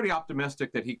 They're pretty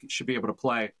optimistic that he should be able to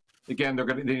play. Again,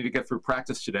 they need to get through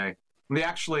practice today. And they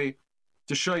actually,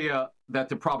 to show you that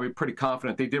they're probably pretty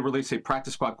confident, they did release a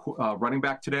practice squad running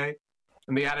back today,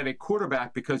 and they added a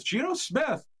quarterback because Geno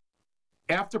Smith,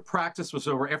 after practice was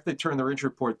over, after they turned their injury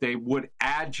report, they would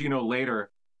add Geno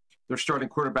later, their starting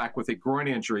quarterback, with a groin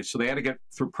injury. So they had to get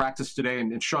through practice today.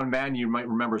 And Sean Mannion, you might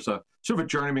remember, is a sort of a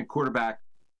journeyman quarterback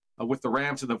with the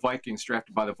Rams and the Vikings,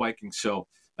 drafted by the Vikings. So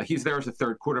he's there as a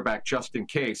third quarterback just in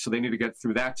case. So they need to get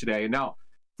through that today. And now,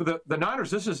 for the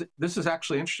Niners, this is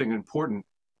actually interesting and important.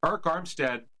 Eric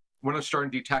Armstead, one of the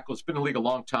starting D tackles, has been in the league a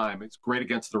long time. It's great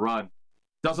against the run.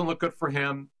 Doesn't look good for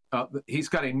him. He's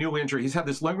got a new injury. He's had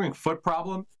this lingering foot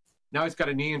problem. Now he's got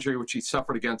a knee injury, which he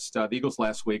suffered against the Eagles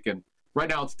last week. And right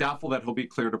now it's doubtful that he'll be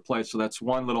cleared to play. So that's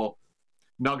one little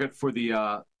nugget for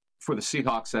the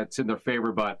Seahawks that's in their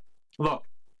favor. But look,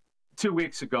 2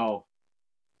 weeks ago,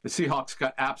 the Seahawks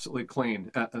got absolutely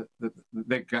cleaned.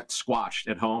 They got squashed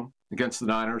at home against the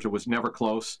Niners. It was never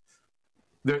close.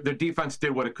 Their defense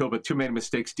did what it could, but two made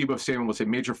mistakes. Deebo Samuel was a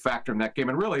major factor in that game.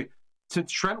 And really,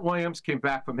 since Trent Williams came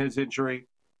back from his injury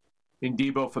and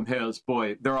Deebo from his,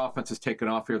 boy, their offense has taken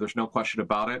off here. There's no question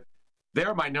about it.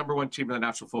 They're my number one team in the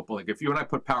National Football League. If you and I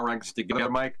put power rankings together,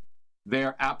 Mike,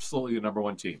 they're absolutely the number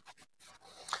one team.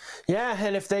 Yeah,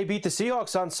 and if they beat the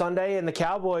Seahawks on Sunday and the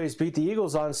Cowboys beat the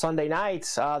Eagles on Sunday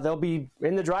night, they'll be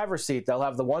in the driver's seat. They'll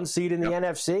have the one seed in the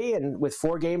NFC, and with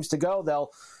 4 games to go,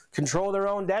 they'll control their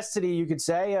own destiny, you could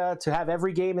say, to have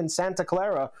every game in Santa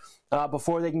Clara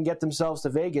before they can get themselves to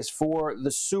Vegas for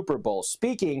the Super Bowl.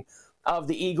 Speaking of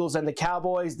the Eagles and the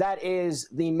Cowboys, that is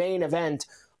the main event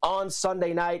on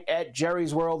Sunday night at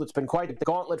Jerry's World. It's been quite the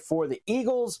gauntlet for the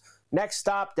Eagles. Next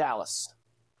stop, Dallas.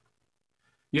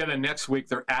 Yeah, then next week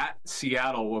they're at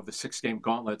Seattle of the 6-game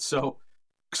gauntlet. So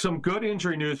Some good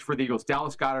injury news for the Eagles.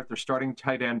 Dallas Goedert, their starting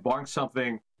tight end, barring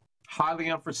something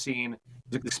highly unforeseen,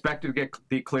 is expected to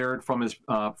be cleared from his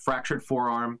fractured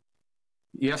forearm.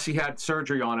 Yes, he had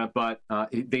surgery on it, but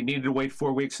they needed to wait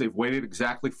 4 weeks. They've waited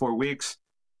exactly 4 weeks.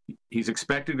 He's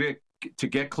expected to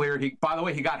get cleared. By the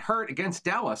way, he got hurt against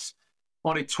Dallas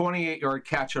on a 28-yard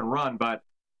catch and run, but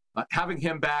having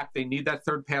him back, they need that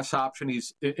third pass option.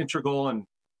 He's integral in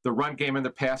the run game and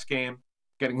the pass game.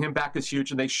 Getting him back is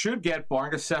huge, and they should get,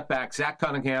 barring a setback, Zach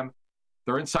Cunningham,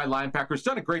 their inside linebacker, has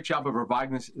done a great job of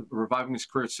reviving his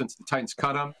career since the Titans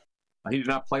cut him. He did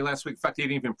not play last week. In fact, he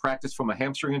didn't even practice from a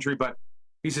hamstring injury, but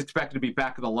he's expected to be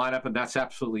back in the lineup, and that's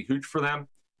absolutely huge for them.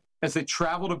 As they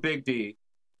travel to Big D,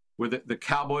 where the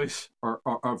Cowboys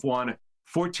have won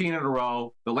 14 in a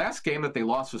row. The last game that they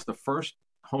lost was the first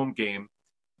home game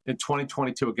in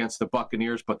 2022 against the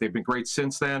Buccaneers, but they've been great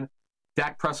since then.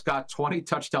 Dak Prescott, 20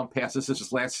 touchdown passes in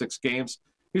his last 6 games.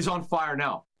 He's on fire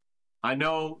now. I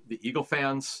know the Eagle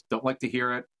fans don't like to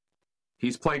hear it.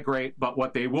 He's played great, but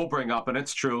what they will bring up, and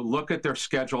it's true, look at their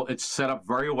schedule. It's set up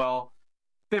very well.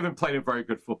 They haven't played a very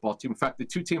good football team. In fact, the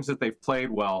 2 teams that they've played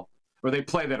well, or they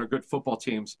play that are good football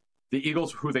teams, the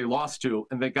Eagles, who they lost to,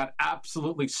 and they got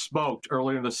absolutely smoked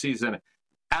earlier in the season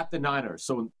at the Niners.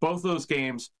 So in both of those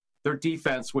games, their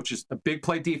defense, which is a big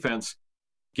play defense,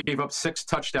 gave up 6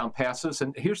 touchdown passes.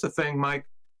 And here's the thing, Mike.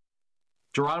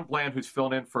 Deron Bland, who's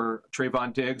filling in for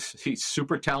Trayvon Diggs, he's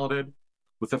super talented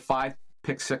with the 5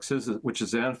 pick sixes, which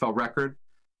is an NFL record.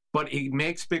 But he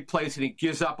makes big plays, and he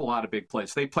gives up a lot of big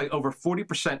plays. They play over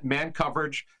 40% man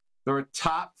coverage. They're a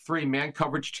top 3 man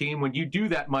coverage team. When you do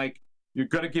that, Mike, you're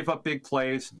going to give up big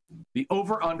plays. The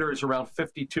over-under is around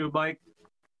 52, Mike.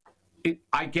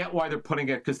 I get why they're putting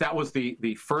it, because that was the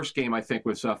first game, I think,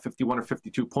 was 51 or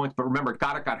 52 points. But remember,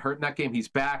 Goddard got hurt in that game. He's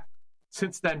back.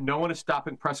 Since then, no one is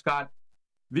stopping Prescott.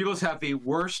 The Eagles have the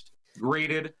worst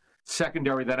graded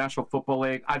secondary in the National Football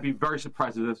League. I'd be very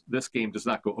surprised if this game does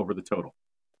not go over the total.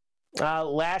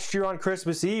 Last year on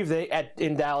Christmas Eve,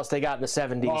 in Dallas, they got in the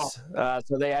 70s.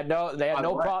 So they had no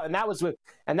problem, and that was with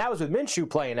Minshew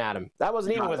playing at him. That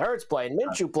wasn't even with Hurts playing.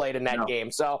 Minshew played in that game.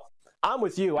 So I'm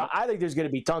with you. I think there's going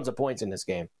to be tons of points in this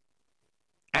game.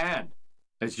 And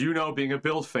as you know, being a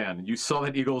Bills fan, you saw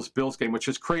that Eagles-Bills game, which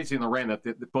is crazy in the rain that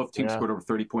both teams scored over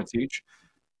 30 points each.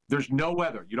 There's no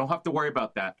weather. You don't have to worry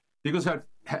about that. The Eagles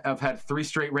have had 3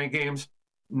 straight rain games.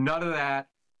 None of that.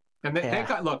 And they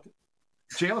got, look,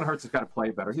 Jalen Hurts has got to play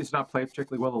better. He's not played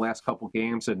particularly well the last couple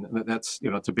games, and that's,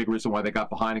 it's a big reason why they got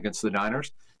behind against the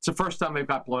Niners. It's the first time they've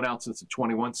got blown out since the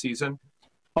 21 season.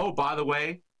 Oh, by the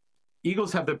way,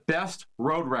 Eagles have the best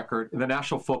road record in the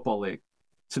National Football League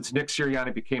since Nick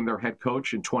Sirianni became their head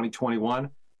coach in 2021.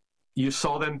 You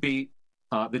saw them beat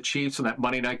the Chiefs in that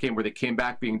Monday night game where they came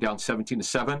back being down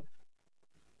 17-7.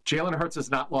 Jalen Hurts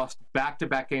has not lost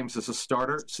back-to-back games as a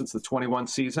starter since the 21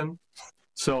 season.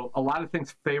 So a lot of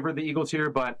things favor the Eagles here,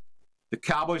 but the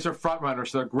Cowboys are front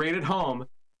runners. They're great at home,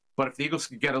 but if the Eagles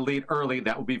could get a lead early,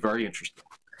 that would be very interesting.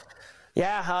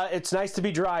 Yeah, it's nice to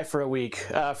be dry for a week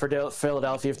for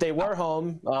Philadelphia. If they were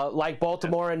home, like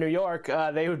Baltimore and New York,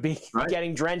 they would be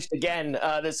getting drenched again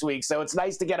this week. So it's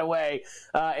nice to get away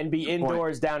and be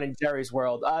indoors down in Jerry's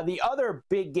World. The other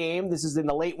big game, this is in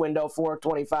the late window,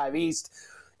 4:25 East,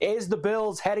 is the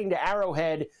Bills heading to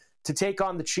Arrowhead to take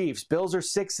on the Chiefs. Bills are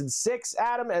 6-6,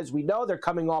 Adam. As we know, they're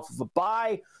coming off of a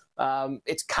bye.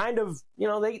 It's kind of,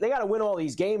 they got to win all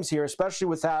these games here, especially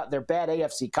with their bad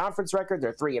AFC conference record.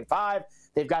 They're 3-5.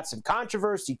 They've got some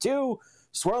controversy, too,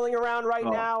 swirling around right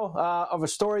now of a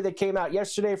story that came out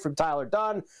yesterday from Tyler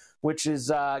Dunn, which is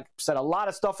said a lot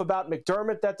of stuff about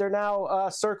McDermott that they're now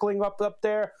circling up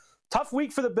there. Tough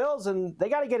week for the Bills, and they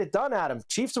got to get it done, Adam.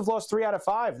 Chiefs have lost 3 out of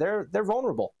 5. They're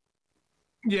vulnerable.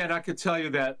 Yeah, and I could tell you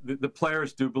that the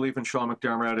players do believe in Sean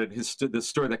McDermott, and the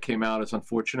story that came out is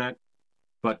unfortunate.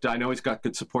 But I know he's got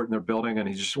good support in their building,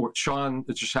 and Sean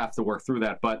just have to work through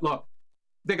that. But look,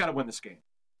 they got to win this game.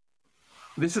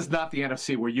 This is not the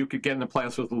NFC where you could get in the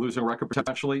playoffs with a losing record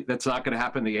potentially. That's not going to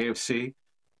happen in the AFC.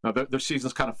 Their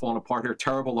season's kind of falling apart here.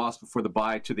 Terrible loss before the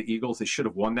bye to the Eagles. They should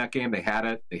have won that game. They had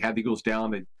it. They had the Eagles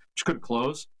down. They just couldn't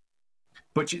close.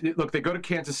 But look, they go to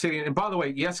Kansas City. And by the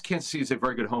way, yes, Kansas City is a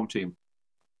very good home team.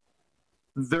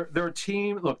 They're a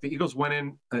team. Look, the Eagles went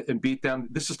in and beat them.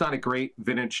 This is not a great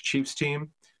vintage Chiefs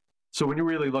team. So when you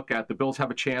really look at the Bills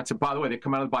have a chance. And by the way, they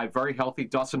come out of the bye very healthy.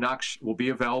 Dawson Knox will be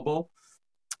available.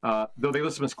 Though they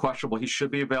list him as questionable, he should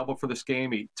be available for this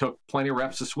game. He took plenty of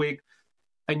reps this week.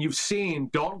 And you've seen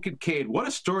Dalton Kincaid. What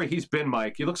a story he's been,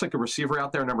 Mike. He looks like a receiver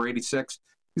out there, number 86.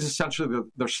 He's essentially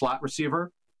their slot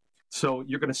receiver. So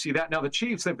you're going to see that. Now the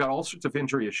Chiefs, they've got all sorts of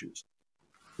injury issues.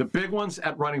 The big ones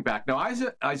at running back. Now,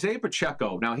 Isaiah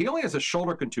Pacheco, now he only has a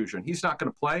shoulder contusion. He's not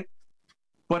going to play,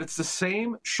 but it's the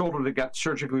same shoulder that got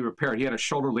surgically repaired. He had a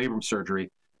shoulder labrum surgery.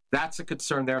 That's a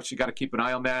concern there, so you got to keep an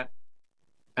eye on that.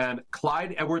 And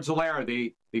Clyde Edwards-Helaire,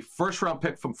 the first-round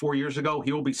pick from 4 years ago,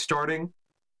 he will be starting.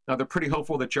 Now, they're pretty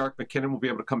hopeful that Jerick McKinnon will be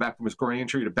able to come back from his groin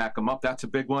injury to back him up. That's a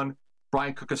big one.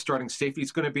 Brian Cook, is starting safety,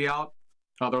 is going to be out.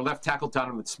 Their left tackle,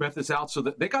 Donovan Smith, is out. So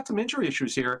they got some injury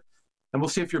issues here. And we'll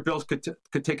see if your Bills could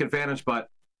take advantage. But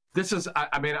this is,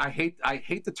 I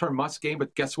hate the term must game,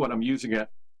 but guess what? I'm using it.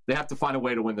 They have to find a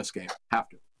way to win this game. Have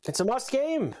to. It's a must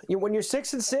game. When you're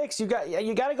 6-6,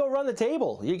 you got to go run the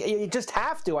table. You just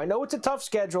have to. I know it's a tough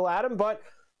schedule, Adam,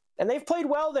 and they've played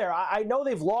well there. I know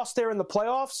they've lost there in the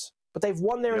playoffs, but they've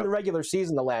won there in the regular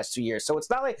season the last 2 years. So it's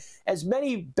not like as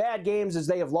many bad games as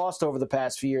they have lost over the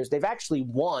past few years. They've actually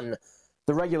won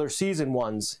the regular season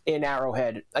ones in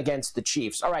Arrowhead against the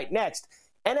Chiefs. All right, next.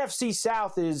 NFC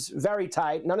South is very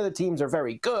tight. None of the teams are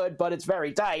very good, but it's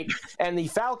very tight. And the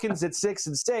Falcons at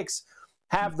 6-6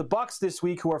 have the Bucs this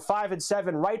week, who are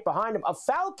 5-7, right behind them. A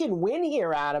Falcon win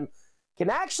here, Adam, can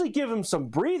actually give them some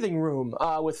breathing room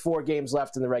with 4 games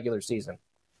left in the regular season.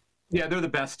 Yeah, they're the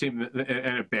best team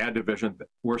in a bad division,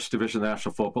 worst division in the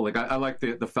National Football League. I like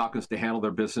the Falcons to handle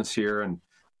their business here. And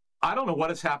I don't know what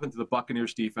has happened to the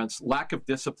Buccaneers defense. Lack of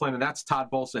discipline, and that's Todd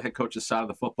Bowles, the head coach's side of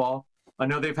the football. I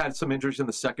know they've had some injuries in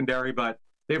the secondary, but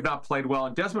they've not played well.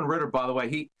 And Desmond Ridder, by the way,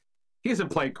 he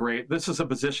hasn't played great. This is a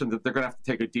position that they're going to have to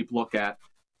take a deep look at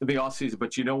in the offseason.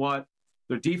 But you know what?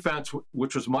 Their defense,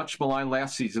 which was much maligned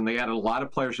last season, they added a lot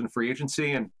of players in free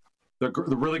agency, and the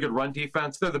really good run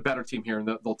defense, they're the better team here, and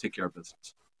they'll take care of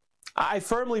business. I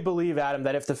firmly believe, Adam,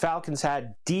 that if the Falcons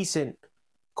had decent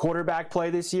quarterback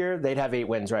play this year, they'd have 8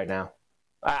 wins right now.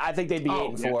 I think they'd be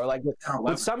 8-4. Like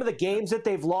with some of the games that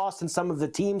they've lost and some of the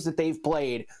teams that they've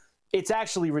played, it's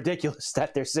actually ridiculous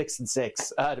that they're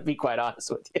 6-6. To be quite honest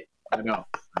with you. I know.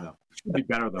 It should be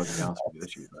better though, to be honest with you,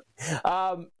 this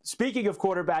year. Speaking of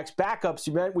quarterbacks,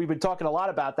 backups, we've been talking a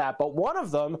lot about that, but one of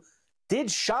them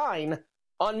did shine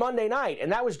on Monday night,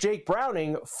 and that was Jake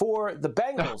Browning for the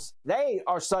Bengals. They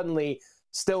are suddenly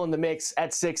still in the mix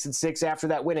at 6-6 after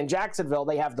that win in Jacksonville.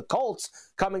 They have the Colts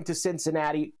coming to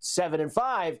Cincinnati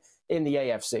 7-5 in the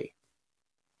AFC.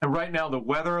 And right now, the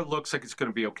weather looks like it's going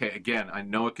to be okay. Again, I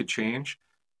know it could change.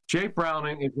 Jake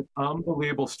Browning is an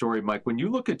unbelievable story, Mike. When you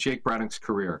look at Jake Browning's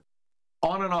career,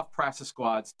 on and off practice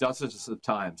squads, dozens of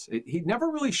times, he never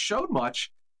really showed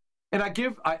much. And I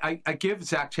give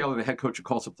Zach Taylor, the head coach who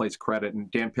calls the plays, credit, and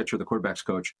Dan Pitcher, the quarterback's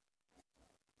coach.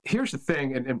 Here's the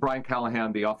thing, and Brian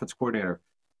Callahan, the offense coordinator,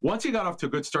 once he got off to a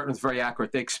good start and was very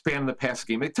accurate, they expanded the pass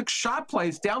game. They took shot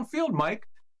plays downfield, Mike.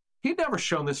 He'd never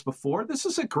shown this before. This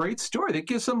is a great story. That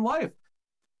gives him life.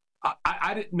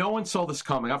 No one saw this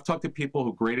coming. I've talked to people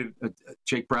who graded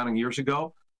Jake Browning years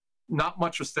ago. Not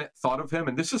much was thought of him,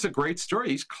 and this is a great story.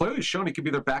 He's clearly shown he could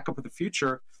be their backup in the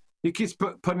future. He keeps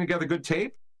putting together good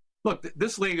tape. Look,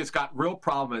 this league has got real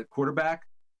problem at quarterback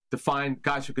to find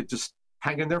guys who could just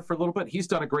hang in there for a little bit. He's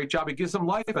done a great job. He gives them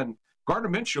life. And Gardner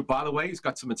Minshew, by the way, he's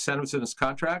got some incentives in his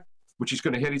contract, which he's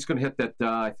going to hit. He's going to hit that,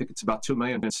 I think it's about $2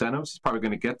 million in incentives. He's probably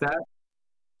going to get that.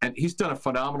 And he's done a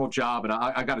phenomenal job. And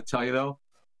I got to tell you, though,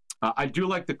 I do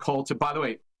like the Colts. And by the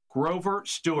way, Grover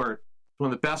Stewart,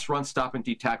 one of the best run-stopping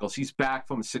D tackles. He's back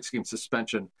from a 6-game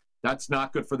suspension. That's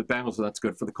not good for the Bengals, and that's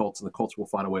good for the Colts. And the Colts will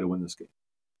find a way to win this game.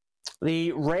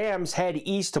 The Rams head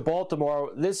east to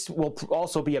Baltimore. This will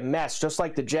also be a mess, just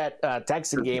like the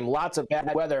Jet-Texan game. Lots of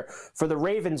bad weather for the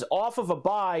Ravens off of a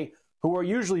bye, who are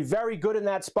usually very good in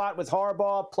that spot with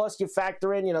Harbaugh. Plus, you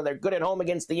factor in, they're good at home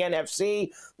against the NFC.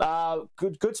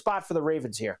 Good spot for the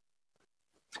Ravens here.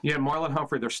 Yeah, Marlon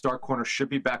Humphrey, their star corner, should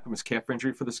be back from his calf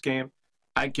injury for this game.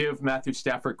 I give Matthew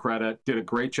Stafford credit. Did a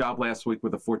great job last week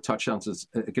with the 4 touchdowns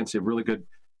against a really good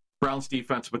Browns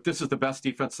defense. But this is the best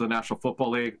defense in the National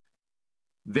Football League.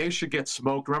 They should get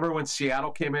smoked. Remember when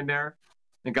Seattle came in there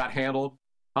and got handled?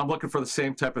 I'm looking for the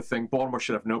same type of thing. Baltimore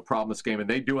should have no problem this game, and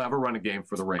they do have a running game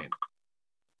for the rain.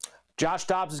 Josh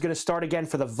Dobbs is going to start again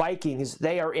for the Vikings.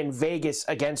 They are in Vegas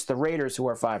against the Raiders, who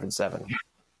are 5-7.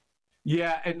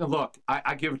 Yeah, and look,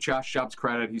 I give Josh Dobbs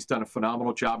credit. He's done a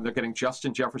phenomenal job. They're getting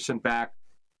Justin Jefferson back.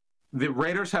 The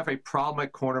Raiders have a problem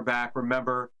at cornerback.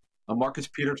 Remember, Marcus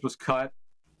Peters was cut.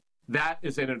 That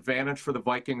is an advantage for the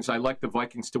Vikings. I like the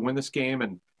Vikings to win this game,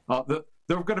 and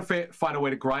they're going to find a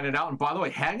way to grind it out. And by the way,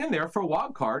 hang in there for a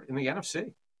wild card in the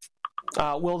NFC.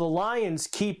 Will the Lions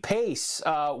keep pace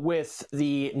with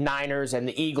the Niners and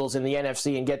the Eagles in the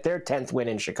NFC and get their 10th win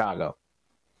in Chicago?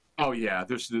 Oh yeah,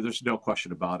 there's no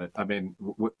question about it. I mean,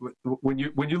 when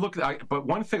you look at, but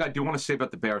one thing I do want to say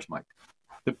about the Bears, Mike,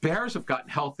 the Bears have gotten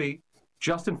healthy.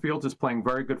 Justin Fields is playing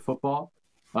very good football,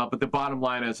 but the bottom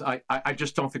line is I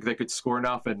just don't think they could score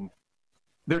enough, and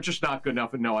they're just not good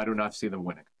enough, and no, I do not see them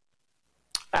winning.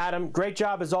 Adam, great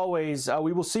job as always.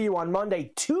 We will see you on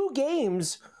Monday. 2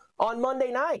 games on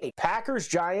Monday night. Packers,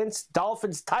 Giants,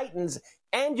 Dolphins, Titans,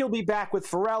 and you'll be back with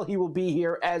Ferrall. He will be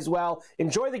here as well.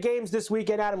 Enjoy the games this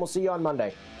weekend, Adam. We'll see you on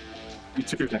Monday. You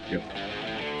too. Thank you.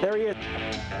 There he is.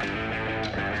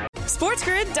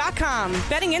 SportsGrid.com.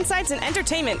 Betting insights and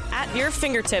entertainment at your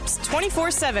fingertips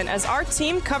 24/7 as our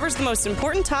team covers the most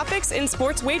important topics in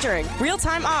sports wagering.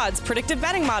 Real-time odds, predictive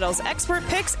betting models, expert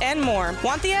picks, and more.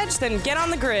 Want the edge? Then get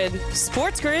on the grid.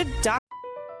 SportsGrid.com.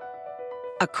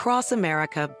 Across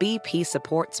America, BP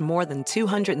supports more than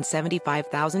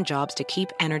 275,000 jobs to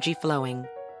keep energy flowing.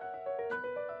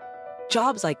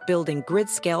 Jobs like building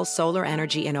grid-scale solar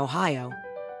energy in Ohio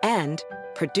and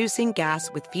producing gas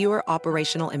with fewer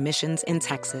operational emissions in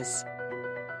Texas.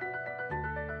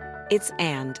 It's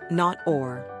and, not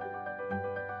or.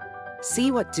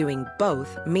 See what doing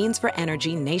both means for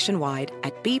energy nationwide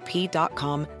at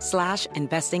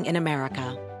bp.com/investing in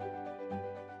America.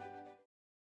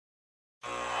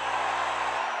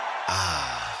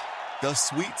 The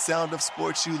sweet sound of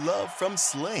sports you love from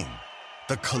Sling.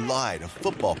 The collide of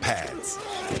football pads.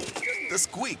 The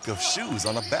squeak of shoes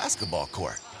on a basketball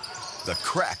court. The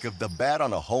crack of the bat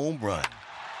on a home run.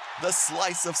 The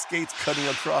slice of skates cutting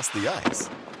across the ice.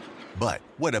 But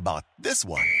what about this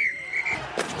one?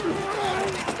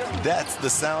 That's the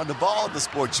sound of all the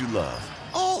sports you love,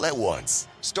 all at once.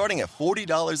 Starting at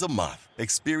 $40 a month.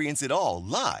 Experience it all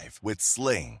live with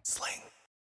Sling.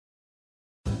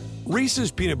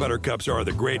 Reese's peanut butter cups are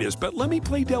the greatest, but let me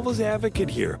play devil's advocate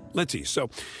here. Let's see. So,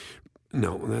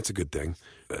 no, that's a good thing.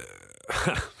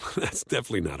 That's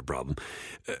definitely not a problem.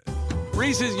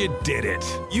 Reese's, you did it.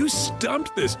 You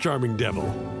stumped this charming devil.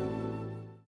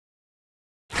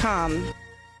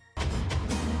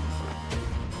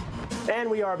 And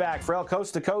we are back. Ferrall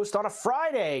Coast to Coast on a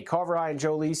Friday. Carver and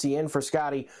Joe Lisi in for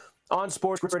Scotty on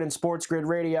Sports Grid and Sports Grid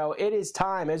Radio. It is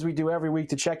time, as we do every week,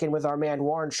 to check in with our man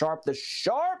Warren Sharp. The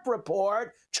Sharp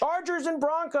Report, Chargers and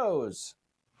Broncos.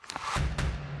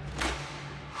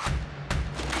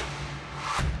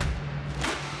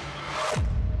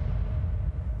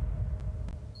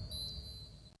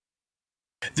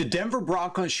 The Denver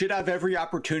Broncos should have every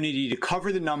opportunity to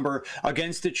cover the number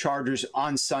against the Chargers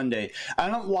on Sunday. I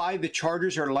don't know why the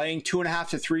Chargers are laying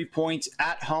 2.5 to 3 points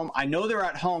at home. I know they're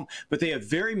at home, but they have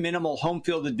very minimal home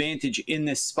field advantage in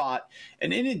this spot.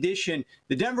 And in addition,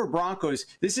 the Denver Broncos,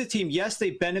 this is a team, yes,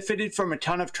 they benefited from a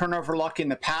ton of turnover luck in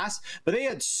the past, but they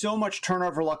had so much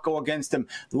turnover luck go against them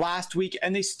last week,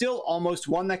 and they still almost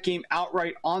won that game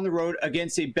outright on the road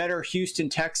against a better Houston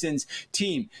Texans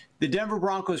team. The Denver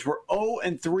Broncos were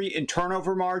 0-3 in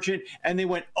turnover margin, and they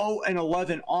went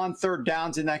 0-11 on third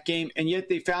downs in that game, and yet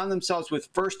they found themselves with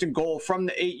first and goal from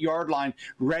the 8-yard line,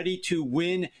 ready to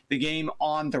win the game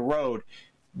on the road.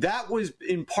 That was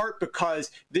in part because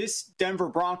this Denver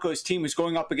Broncos team was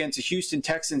going up against a Houston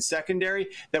Texans secondary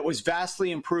that was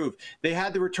vastly improved. They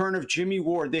had the return of Jimmy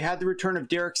Ward. They had the return of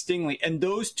Derek Stingley, and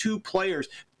those two players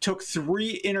took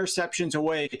 3 interceptions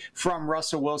away from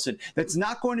Russell Wilson. That's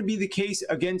not going to be the case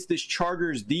against this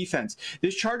Chargers defense.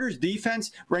 This Chargers defense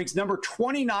ranks number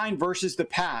 29 versus the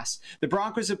pass. The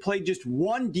Broncos have played just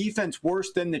one defense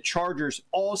worse than the Chargers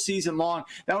all season long.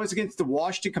 That was against the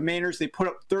Washington Commanders. They put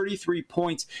up 33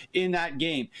 points in that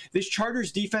game. This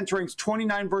Chargers defense ranks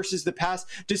 29 versus the pass,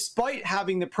 despite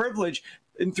having the privilege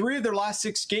in 3 of their last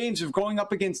 6 games of going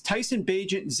up against Tyson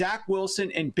Bagent, Zach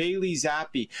Wilson, and Bailey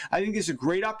Zappi. I think this is a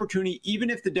great opportunity, even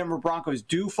if the Denver Broncos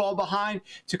do fall behind,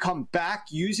 to come back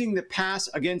using the pass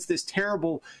against this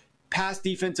terrible pass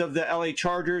defense of the LA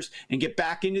Chargers and get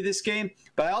back into this game.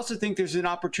 But I also think there's an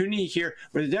opportunity here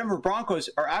where the Denver Broncos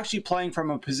are actually playing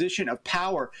from a position of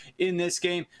power in this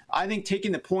game. I think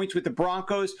taking the points with the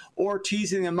Broncos or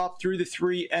teasing them up through the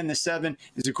 3 and the 7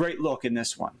 is a great look in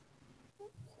this one.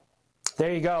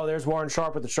 There you go. There's Warren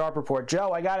Sharp with the Sharp Report.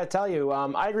 Joe, I got to tell you,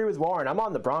 I agree with Warren. I'm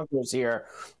on the Broncos here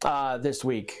this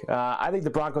week. I think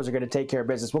the Broncos are going to take care of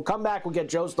business. We'll come back. We'll get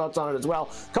Joe's thoughts on it as well.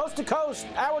 Coast to Coast,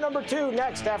 hour number 2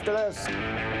 next after this.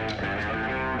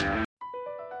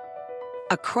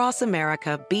 Across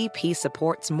America, BP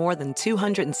supports more than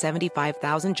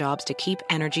 275,000 jobs to keep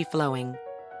energy flowing.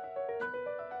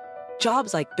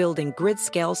 Jobs like building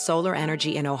grid-scale solar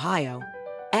energy in Ohio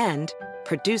and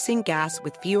producing gas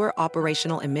with fewer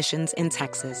operational emissions in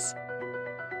Texas.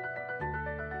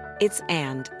 It's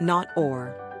and, not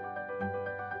or.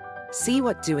 See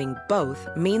what doing both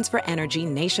means for energy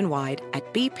nationwide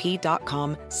at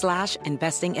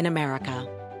bp.com/investing in America.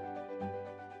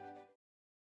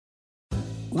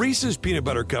 Reese's peanut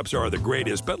butter cups are the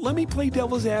greatest, but let me play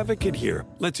devil's advocate here.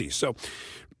 Let's see. So,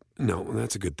 no,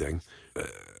 that's a good thing.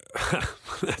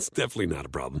 That's definitely not a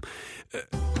problem.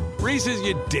 Reese's,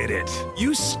 you did it.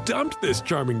 You stumped this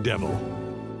charming devil.